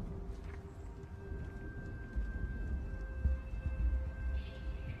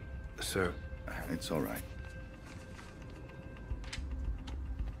 Sir, it's all right.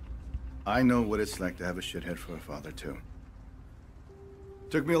 I know what it's like to have a shithead for a father, too.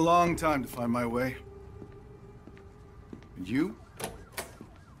 Took me a long time to find my way. And you?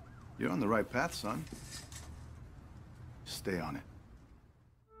 You're on the right path, son. Stay on it.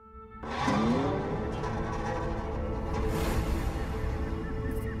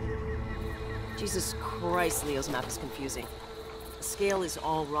 Jesus Christ, Leo's map is confusing. The scale is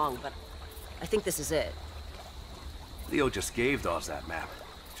all wrong, but I think this is it. Leo just gave Dawes that map.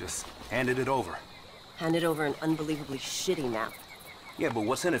 Just handed it over. Handed over an unbelievably shitty map. Yeah, but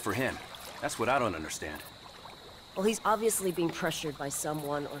what's in it for him? That's what I don't understand. Well, he's obviously being pressured by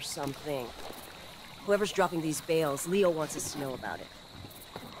someone or something. Whoever's dropping these bales, Leo wants us to know about it.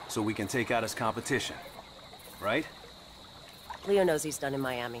 So we can take out his competition, right? Leo knows he's done in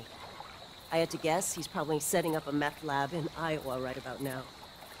Miami. I had to guess he's probably setting up a meth lab in Iowa right about now.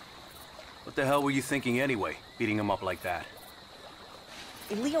 What the hell were you thinking anyway, beating him up like that?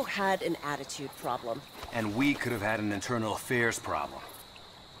 Leo had an attitude problem. And we could have had an internal affairs problem.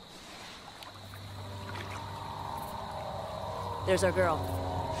 There's our girl.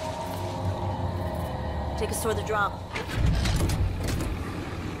 Take us toward the drop.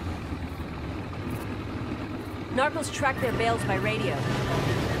 Narcos track their bales by radio.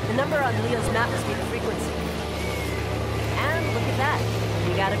 The number on Leo's map must be the frequency. And look at that.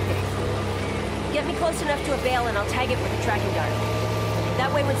 We got a pig. Get me close enough to a bale and I'll tag it with a tracking dart.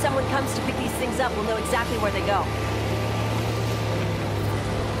 That way when someone comes to pick these things up, we'll know exactly where they go.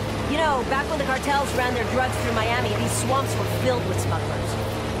 You know, back when the cartels ran their drugs through Miami, these swamps were filled with smugglers.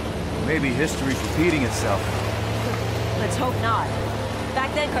 Maybe history's repeating itself. Let's hope not.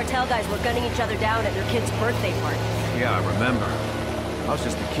 Back then, cartel guys were gunning each other down at their kids' birthday parties. Yeah, I remember. I was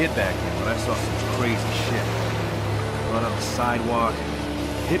just a kid back then, but I saw some crazy shit. Run on the sidewalk,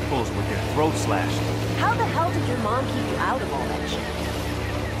 pit bulls with their throats slashed. How the hell did your mom keep you out of all that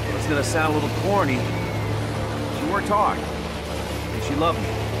shit? It's gonna sound a little corny. She worked hard. And she loved me.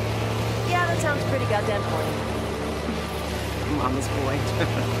 Yeah, that sounds pretty goddamn corny. Mama's boy.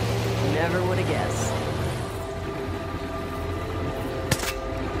 Never would have guessed.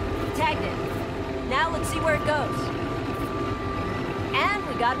 Tagged it. Now let's see where it goes. And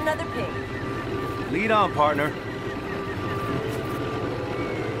we got another pig. Lead on, partner.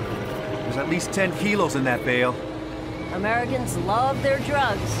 There's at least 10 kilos in that bale. Americans love their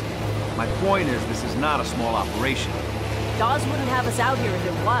drugs. My point is, this is not a small operation. Dawes wouldn't have us out here if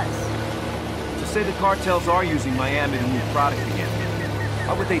it was. To say the cartels are using Miami to move product again.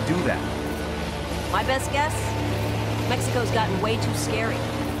 Why would they do that? My best guess? Mexico's gotten way too scary.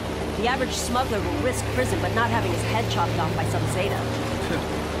 The average smuggler will risk prison but not having his head chopped off by some Zeta.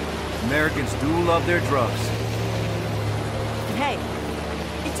 Americans do love their drugs. And hey,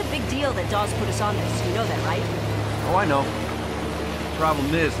 it's a big deal that Dawes put us on this. You know that, right? Oh, I know.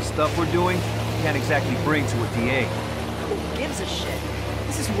 Problem is, the stuff we're doing, we can't exactly bring to a DA. Who gives a shit?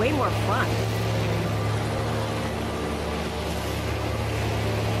 This is way more fun.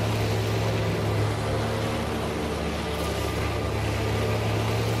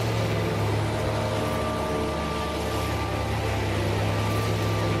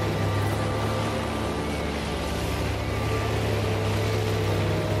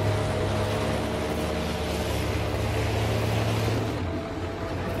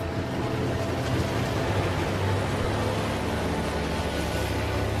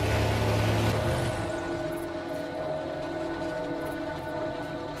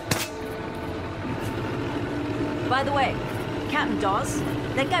 By the way, Captain Dawes,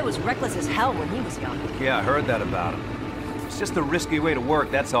 that guy was reckless as hell when he was young. Yeah, I heard that about him. It's just a risky way to work,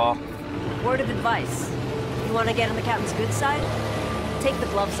 that's all. Word of advice. You want to get on the captain's good side? Take the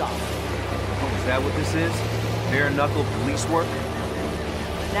gloves off. Oh, is that what this is? Bare-knuckle police work?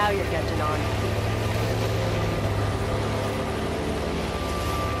 Now you're catching on.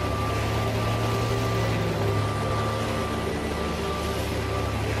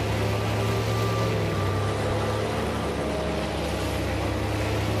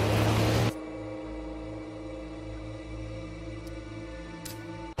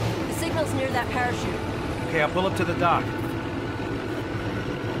 Near that parachute. Okay, I'll pull up to the dock.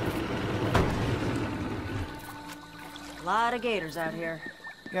 A lot of gators out here.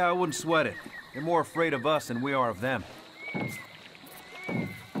 Yeah, I wouldn't sweat it. They're more afraid of us than we are of them.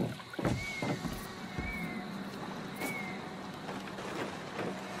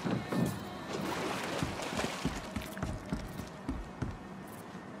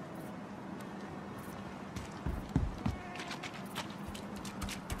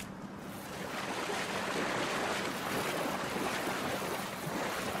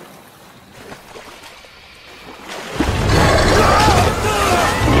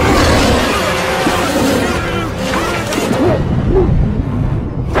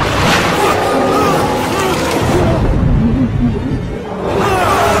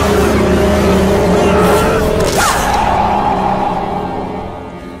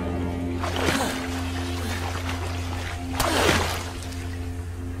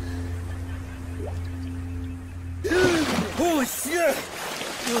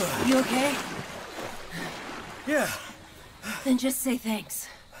 just say thanks.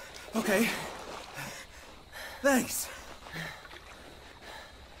 Okay. Thanks.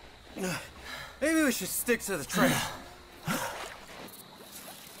 Maybe we should stick to the trail.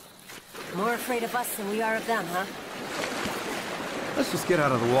 More afraid of us than we are of them, huh? Let's just get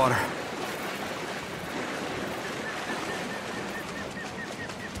out of the water.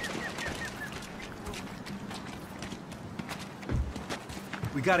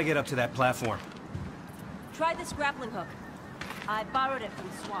 We gotta get up to that platform. Try this grappling hook. I borrowed it from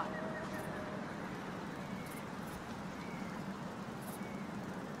SWAT.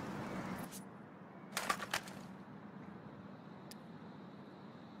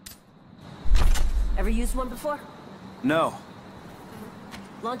 Ever used one before? No.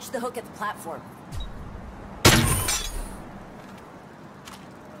 Launch the hook at the platform.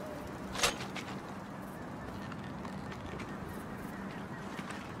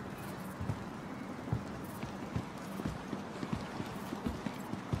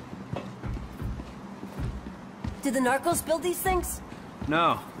 Did the narcos build these things?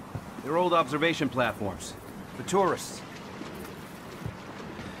 No. They're old observation platforms. For tourists.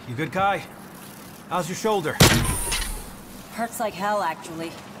 You good, Kai? How's your shoulder? Hurts like hell,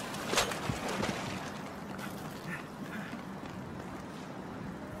 actually.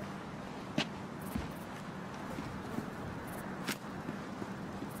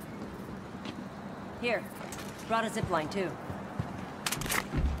 Here. Brought a zipline, too.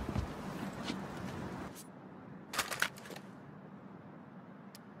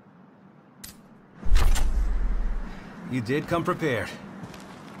 You did come prepared.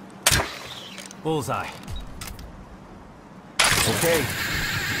 Bullseye. Okay,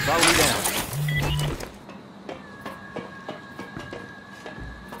 follow me down.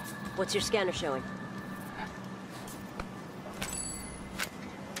 What's your scanner showing?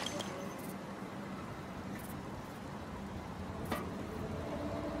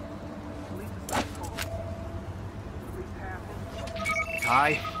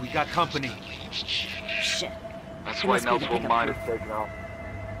 Kai, we got company. Shit. That's why Nels won't mind us taking off.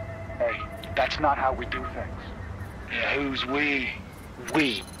 Hey, that's not how we do things. Yeah, who's we?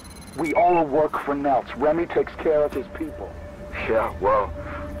 We all work for Nels. Remy takes care of his people. Yeah, well,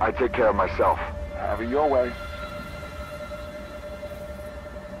 I take care of myself. Have it your way.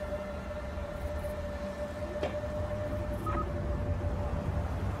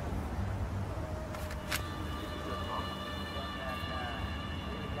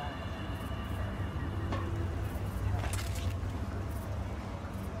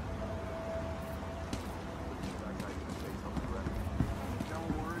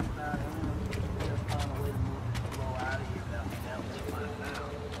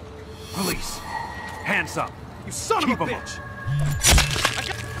 Police! Hands up! You son of a bitch!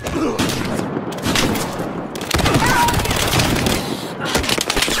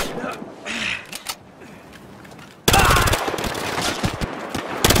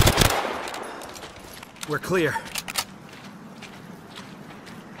 We're clear.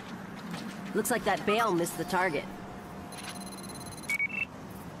 Looks like that bale missed the target.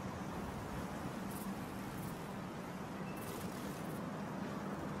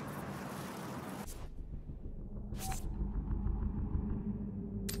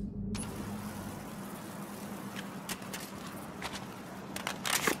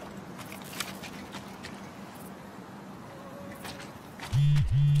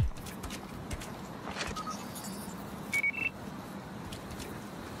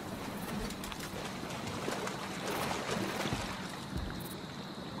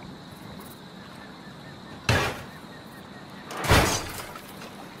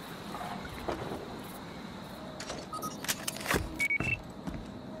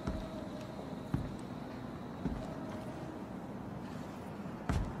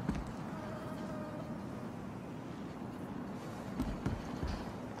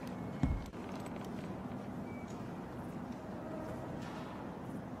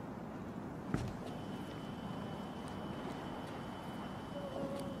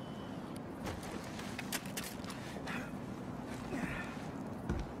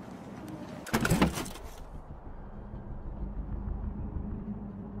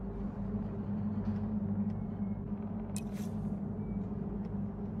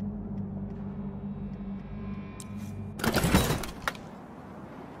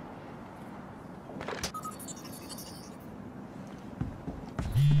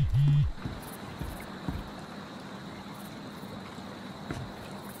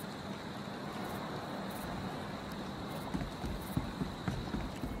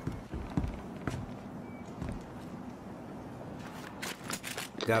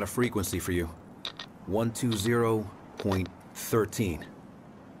 Got a frequency for you. 120.3. 13.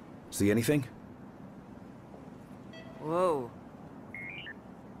 See anything? Whoa.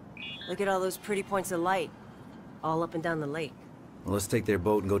 Look at all those pretty points of light, all up and down the lake. Well, let's take their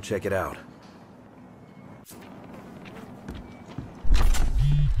boat and go check it out.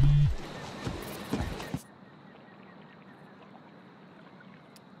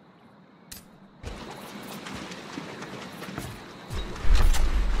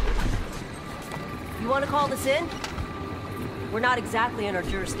 You want to call this in? We're not exactly in our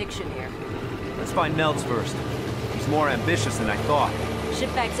jurisdiction here. Let's find Meltz first. He's more ambitious than I thought.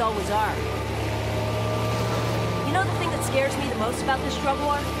 Shitbags always are. You know the thing that scares me the most about this drug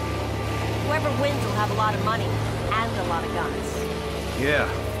war? Whoever wins will have a lot of money and a lot of guns. Yeah,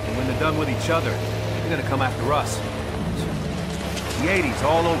 and when they're done with each other, they're gonna come after us. The 80s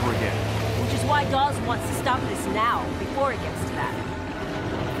all over again. Which is why Dawes wants to stop this now, before it gets to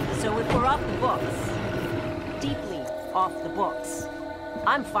that. So if we're off the books, deeply off the books,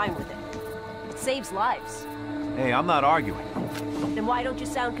 I'm fine with it. It saves lives. Hey, I'm not arguing. Then why don't you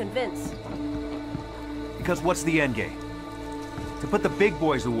sound convinced? Because what's the end game? To put the big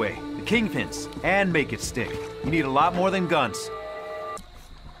boys away, the kingpins, and make it stick. You need a lot more than guns.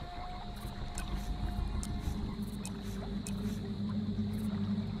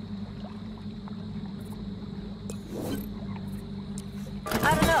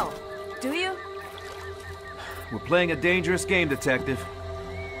 I don't know. Do you? We're playing a dangerous game, Detective.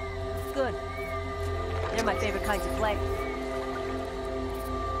 Good. They're my favorite kind to play.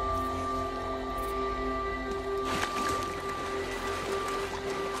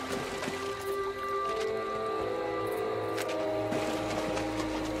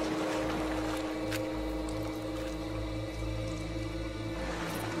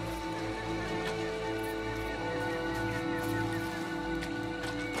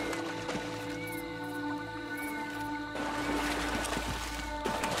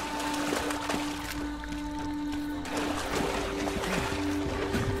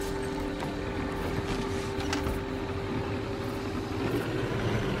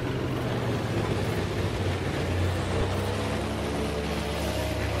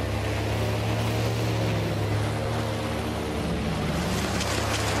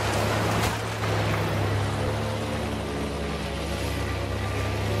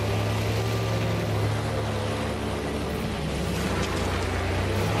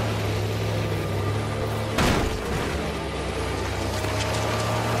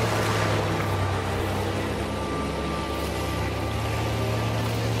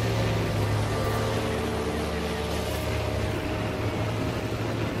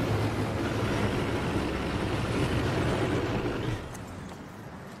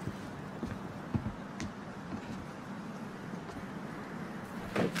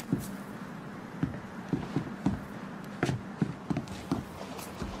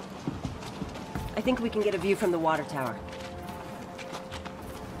 I think we can get a view from the water tower.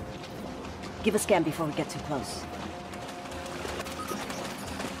 Give a scan before we get too close.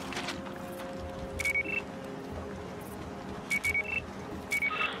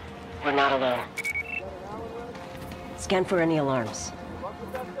 We're not alone. Scan for any alarms.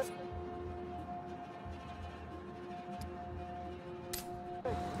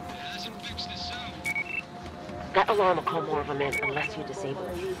 That alarm will call more of them in unless you disable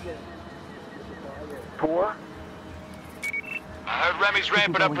it. Four? I heard Remy's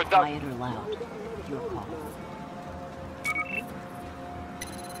ramping up production. Quiet or loud. Your call.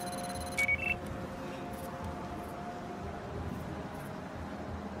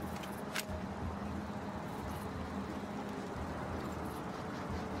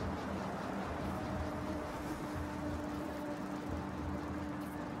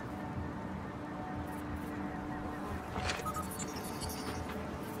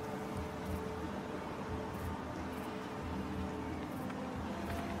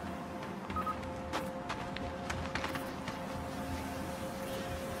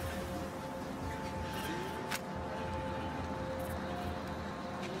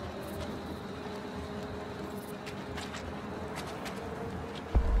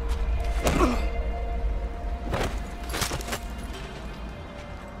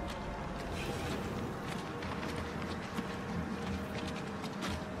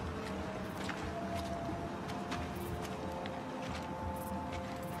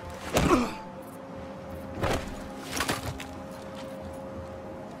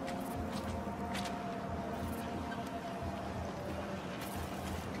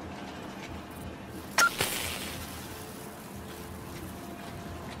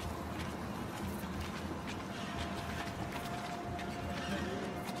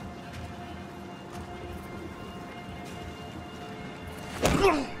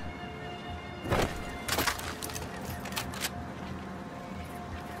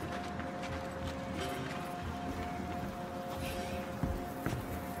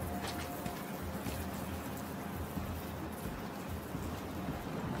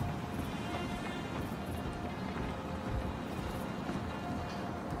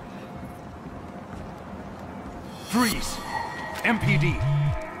 Freeze! MPD!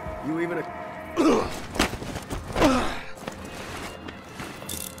 You even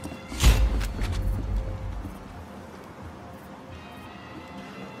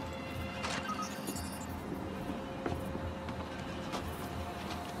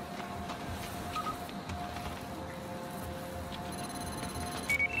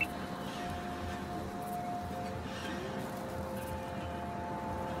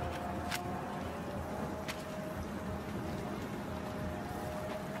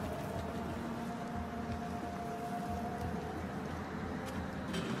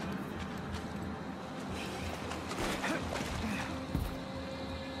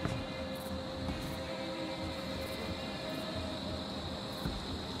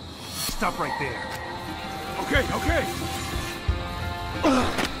Stop right there. Okay, okay.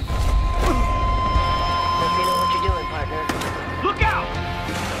 Hope you know what you're doing, partner. Look out!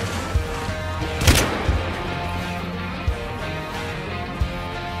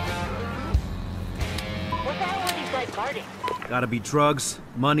 What the hell are these guys guarding? Gotta be drugs,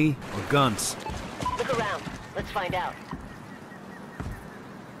 money, or guns. Look around. Let's find out.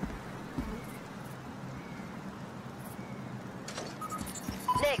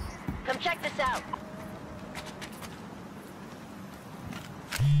 Nick, come check this out.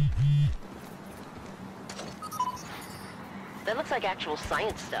 That looks like actual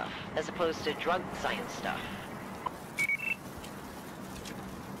science stuff, as opposed to drug science stuff.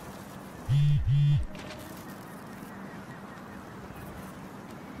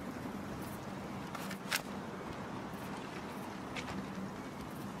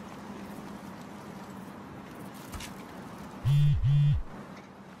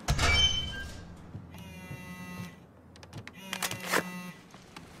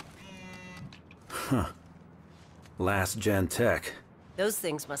 Huh. Last gen tech. Those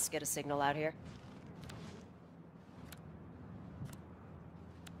things must get a signal out here.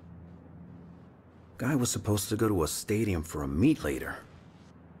 Guy was supposed to go to a stadium for a meet later.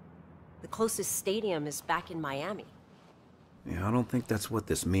 The closest stadium is back in Miami. Yeah, I don't think that's what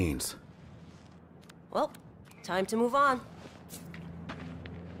this means. Well, time to move on.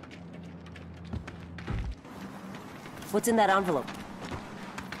 What's in that envelope?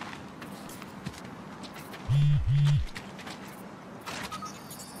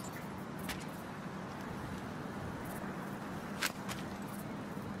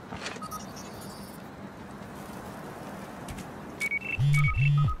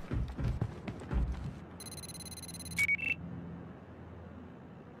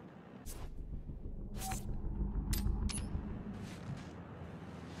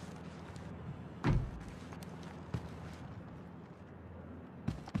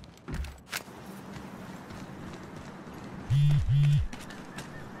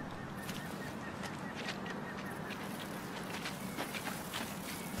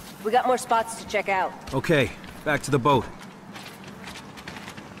 We got more spots to check out. Okay, back to the boat.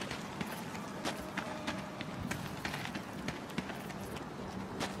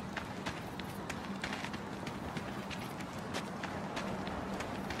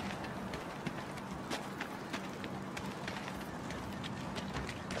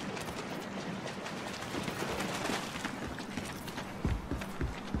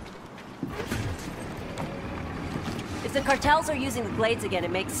 If the cartels are using the glades again,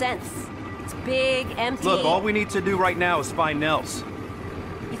 it makes sense. It's big, empty... Look, all we need to do right now is find Nels.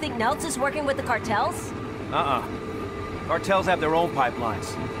 You think Nels is working with the cartels? Uh-uh. Cartels have their own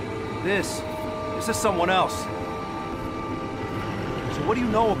pipelines. This is someone else. So what do you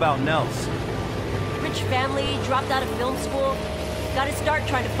know about Nels? Rich family, dropped out of film school. Got to start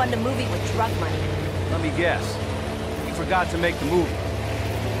trying to fund a movie with drug money. Let me guess. He forgot to make the movie.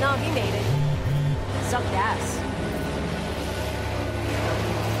 No, he made it. Sucked ass.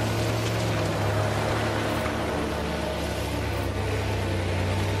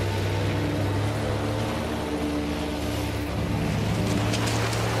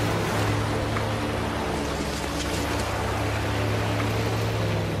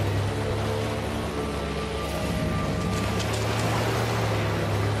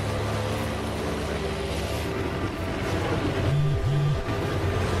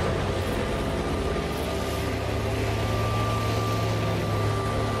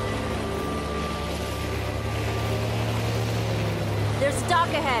 There's a dock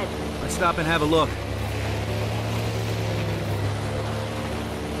ahead. Let's stop and have a look.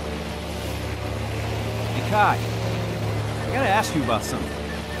 Hey, Kai. I gotta ask you about something.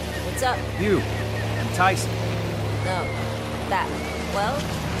 What's up? You and Tyson. No. That. Well,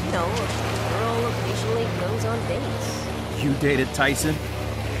 you know, a girl occasionally goes on dates. You dated Tyson?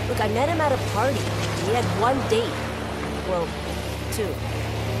 Look, I met him at a party. We had one date. Well, two.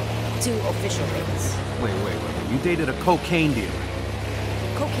 Two official dates. Wait. You dated a cocaine dealer?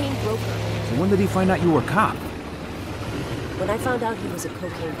 Cocaine broker. So when did he find out you were a cop? When I found out he was a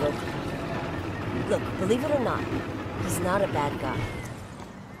cocaine broker. Look, believe it or not, he's not a bad guy.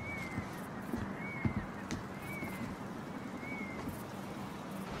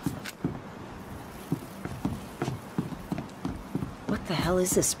 What the hell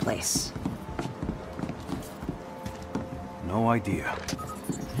is this place? No idea.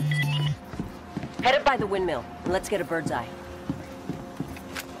 Head up by the windmill, and let's get a bird's eye.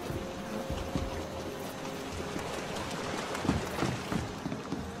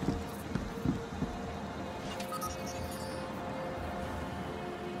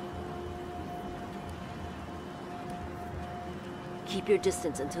 Keep your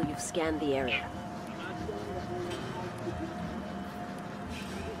distance until you've scanned the area.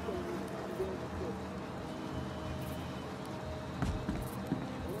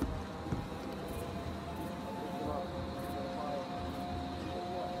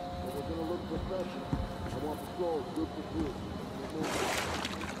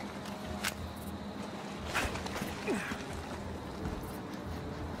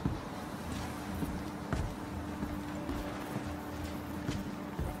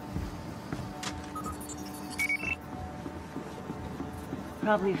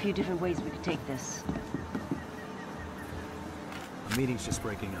 Probably a few different ways we could take this. The meeting's just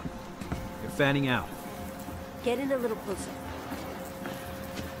breaking up. They're fanning out. Get in a little closer.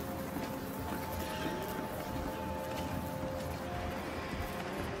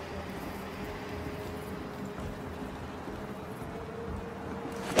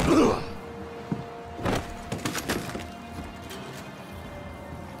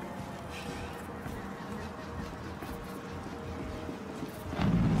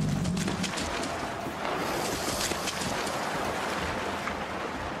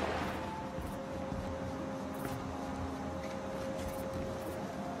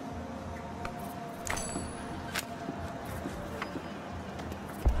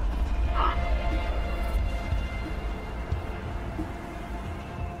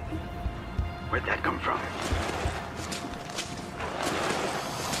 Where'd that come from?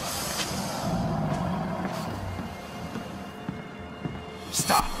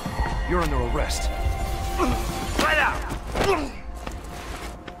 Stop! You're under arrest. Right out! Gonna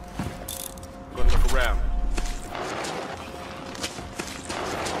look around.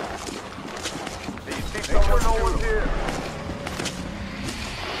 Make sure no one's here.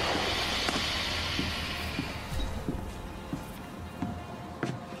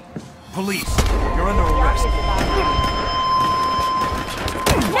 Police, you're under arrest.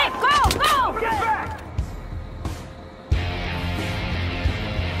 Nick, go! Go! Get back!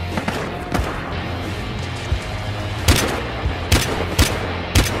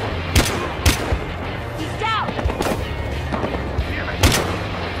 He's down! Damn it!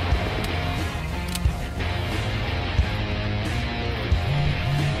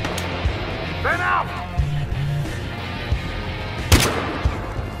 Ben out!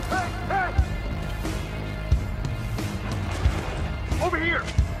 Over here!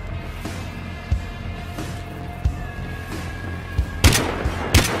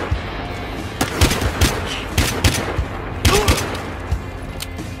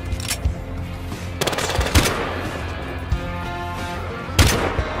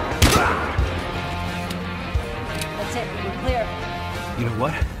 That's it, we're clear. You know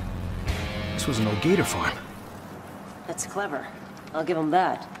what? This was an old gator farm. That's clever. I'll give him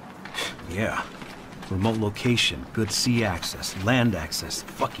that. Yeah. Remote location, good sea access, land access,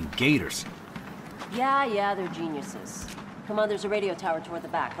 fucking gators. Yeah, they're geniuses. Come on, there's a radio tower toward the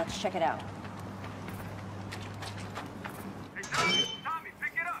back. Let's check it out. Hey, Tommy,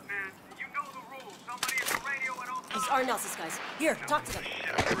 pick it up, man. You know the rules. Somebody at the radio at all times. These are Nelson's guys. Here, talk to them.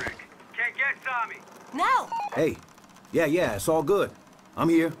 Can't get Tommy. Now! Hey. Yeah, it's all good. I'm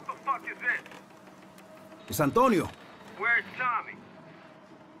here. Who the fuck is this? It's Antonio. Where's Tommy?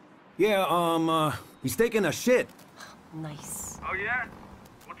 Yeah, he's taking a shit. Nice. Oh, yeah?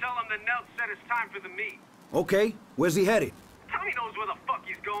 Well, tell him that Nels said it's time for the meet. Okay, where's he headed? Tommy knows where the fuck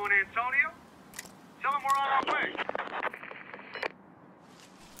he's going, Antonio. Tell him we're on our way.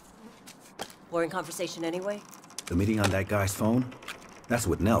 Boring conversation anyway? The meeting on that guy's phone? That's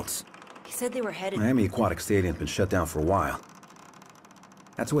with Nelts. He said they were headed... Miami Aquatic Stadium's been shut down for a while.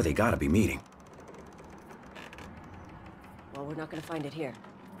 That's where they gotta be meeting. Well, we're not gonna find it here.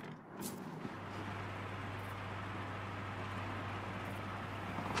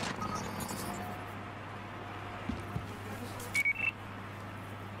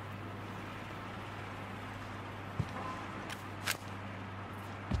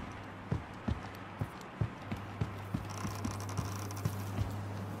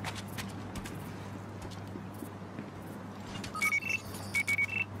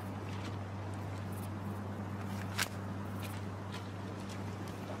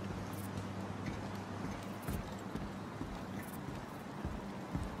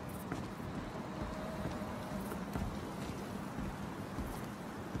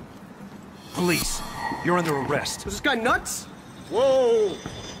 Police, you're under arrest. Is this guy nuts? Whoa!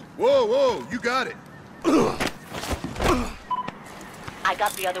 Whoa, whoa, you got it. I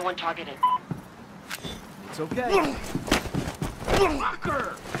got the other one targeted. It's okay.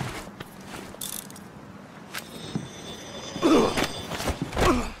 Fucker!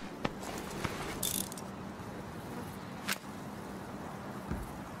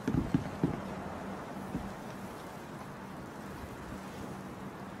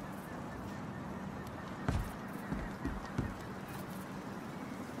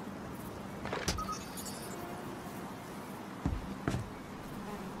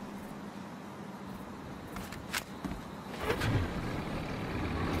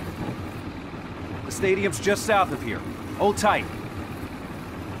 The stadium's just south of here. Hold tight.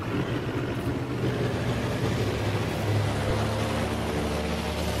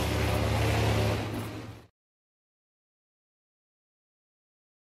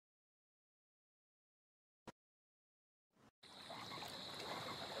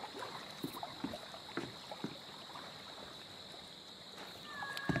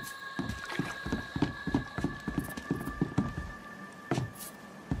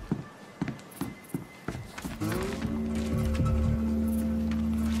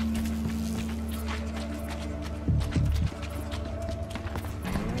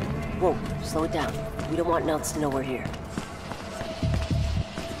 Whoa, slow it down. We don't want Nelts to know we're here.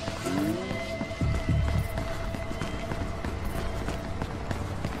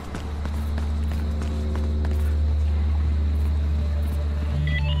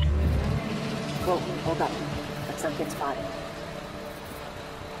 Whoa, hold up. Let's not get spotted.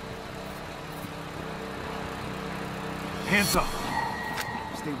 Hands up.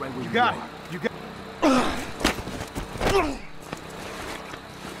 Stay right where you got are. it. You got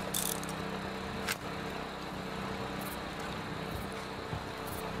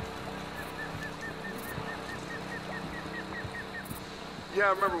Yeah,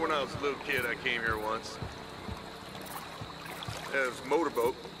 I remember when I was a little kid, I came here once. It was a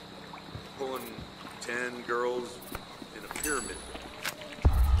motorboat, pulling 10 girls in a pyramid.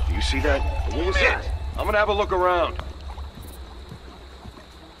 Do you see that? What was that? I'm gonna have a look around.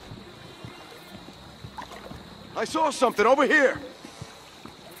 I saw something over here.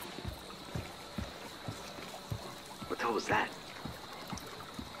 What the hell was that?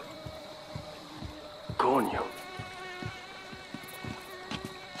 Coño.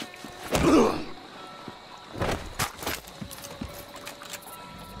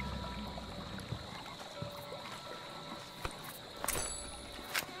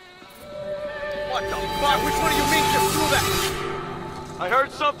 What the fuck? Which one do you mean just threw that? I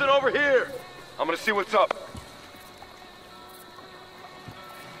heard something over here. I'm gonna see what's up.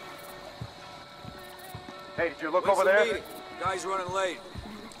 Hey, did you look over there? Meeting? Guy's running late.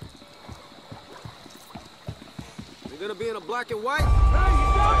 You gonna be in a black and white?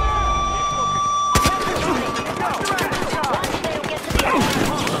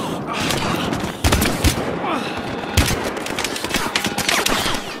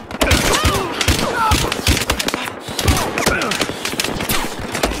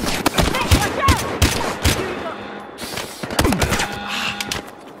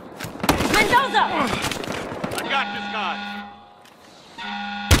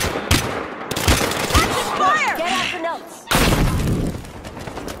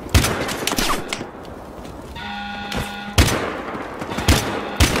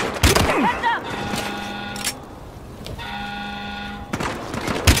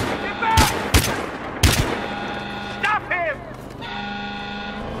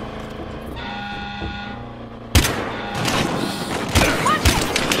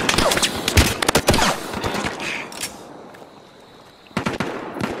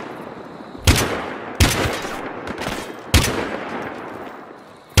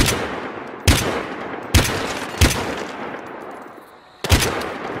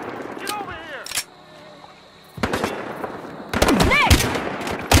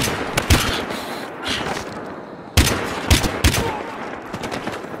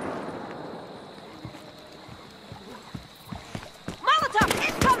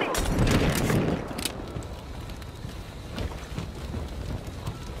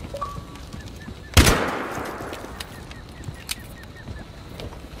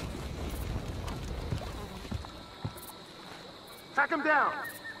 him down.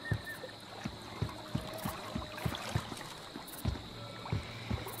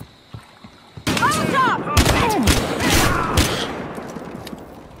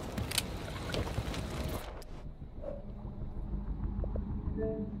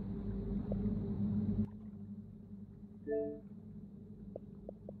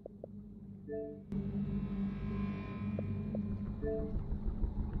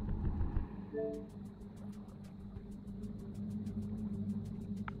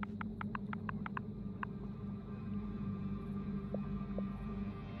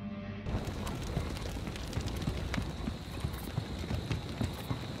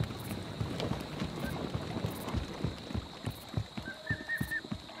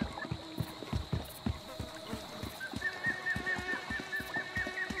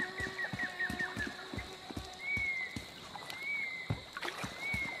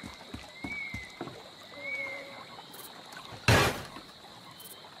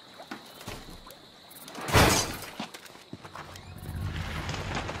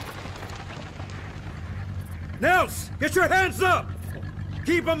 Nels, get your hands up!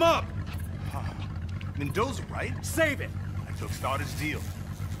 Keep them up! Mendoza, right? Save it! I took Starter's deal.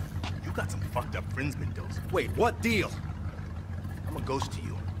 You got some fucked up friends, Mendoza. Wait, what deal? I'm a ghost to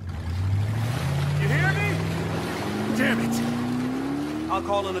you. You hear me? Damn it! I'll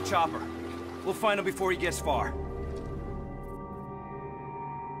call in a chopper. We'll find him before he gets far.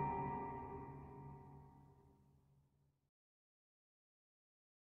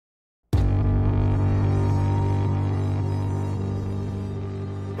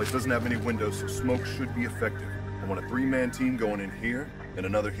 Place doesn't have many windows, so smoke should be effective. I want a 3-man team going in here and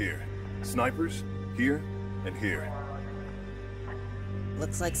another here. Snipers, here and here.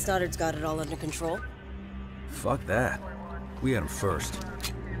 Looks like Stoddard's got it all under control. Fuck that. We had him first.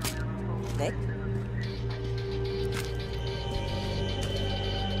 Vic?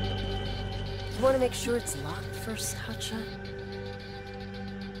 You want to make sure it's locked first, Hotshot?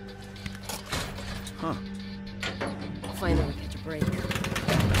 Huh. Finally catch a break.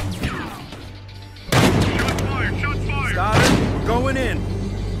 Shots fired! Stoddard, we're going in.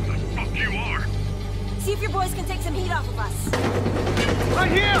 Who the fuck you are? See if your boys can take some heat off of us.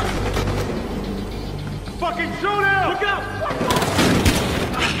 Right here! Fucking shoot him! Look out!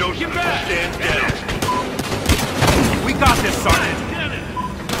 Get back! Stand down. We got this, Sergeant.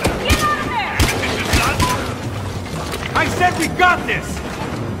 Get out of there! I said we got this!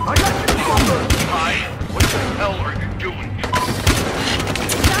 I got you covered! Hi, what the hell are you doing?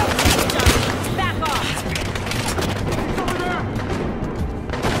 Back off! Over there!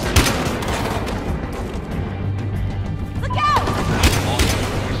 Look out!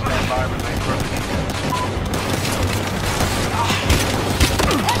 Stand by, remain perfect.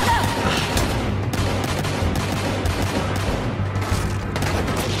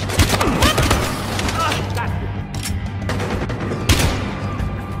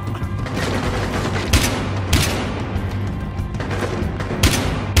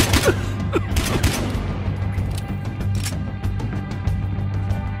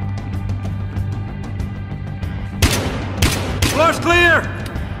 Floor's clear!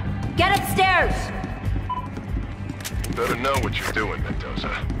 Get upstairs! You better know what you're doing, Mendoza.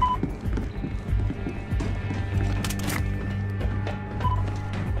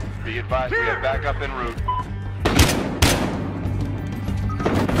 Be advised, we have backup en route.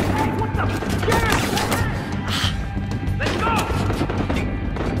 What the? Get him! Let's go!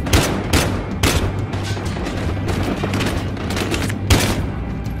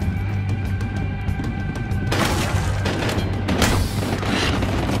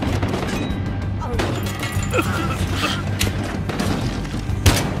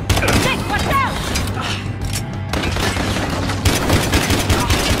 Nick, watch out!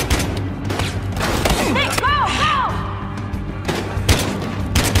 Nick, go! Go!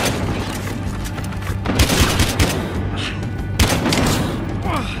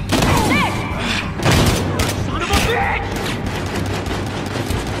 Nick! Son of a bitch!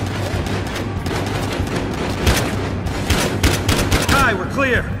 Hi, we're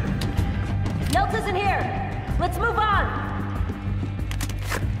clear. Nelt isn't here. Let's move on.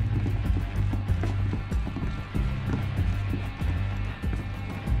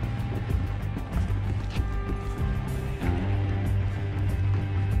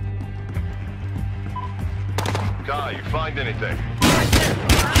 Guy, you find anything?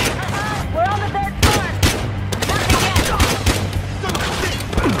 We're on the 3rd floor. Nothing yet.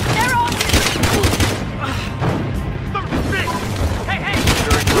 They're all... Hey!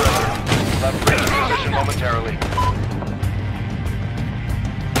 Securing perimeter. Left bridge position momentarily.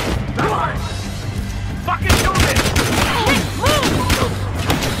 Come on! Fucking do this! Nick, move!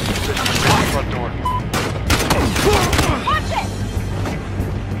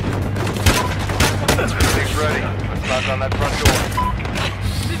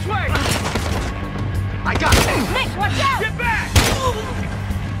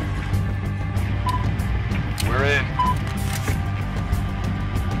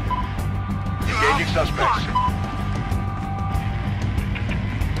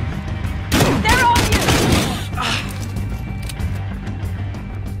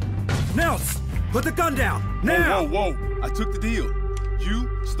 Nels! Put the gun down! Now! Whoa, whoa, whoa. I took the deal.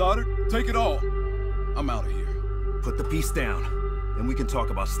 You, Stoddard, take it all. I'm out of here. Put the piece down. Then we can talk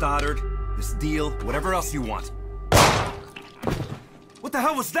about Stoddard, this deal, whatever else you want. What the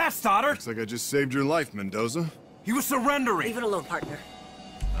hell was that, Stoddard? Looks like I just saved your life, Mendoza. He was surrendering. Leave it alone, partner.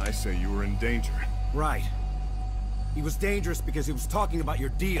 I say you were in danger. Right. He was dangerous because he was talking about your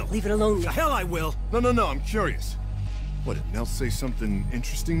deal. Leave it alone, Nick. The hell I will. No, I'm curious. What, did Nels say something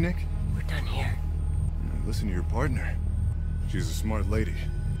interesting, Nick? We're done here. Listen to your partner. She's a smart lady.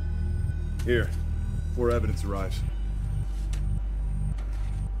 Here, before evidence arrives.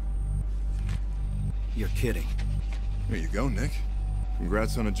 You're kidding. There you go, Nick.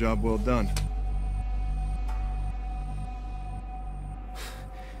 Congrats on a job well done.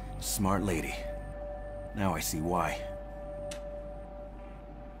 Smart lady. Now I see why.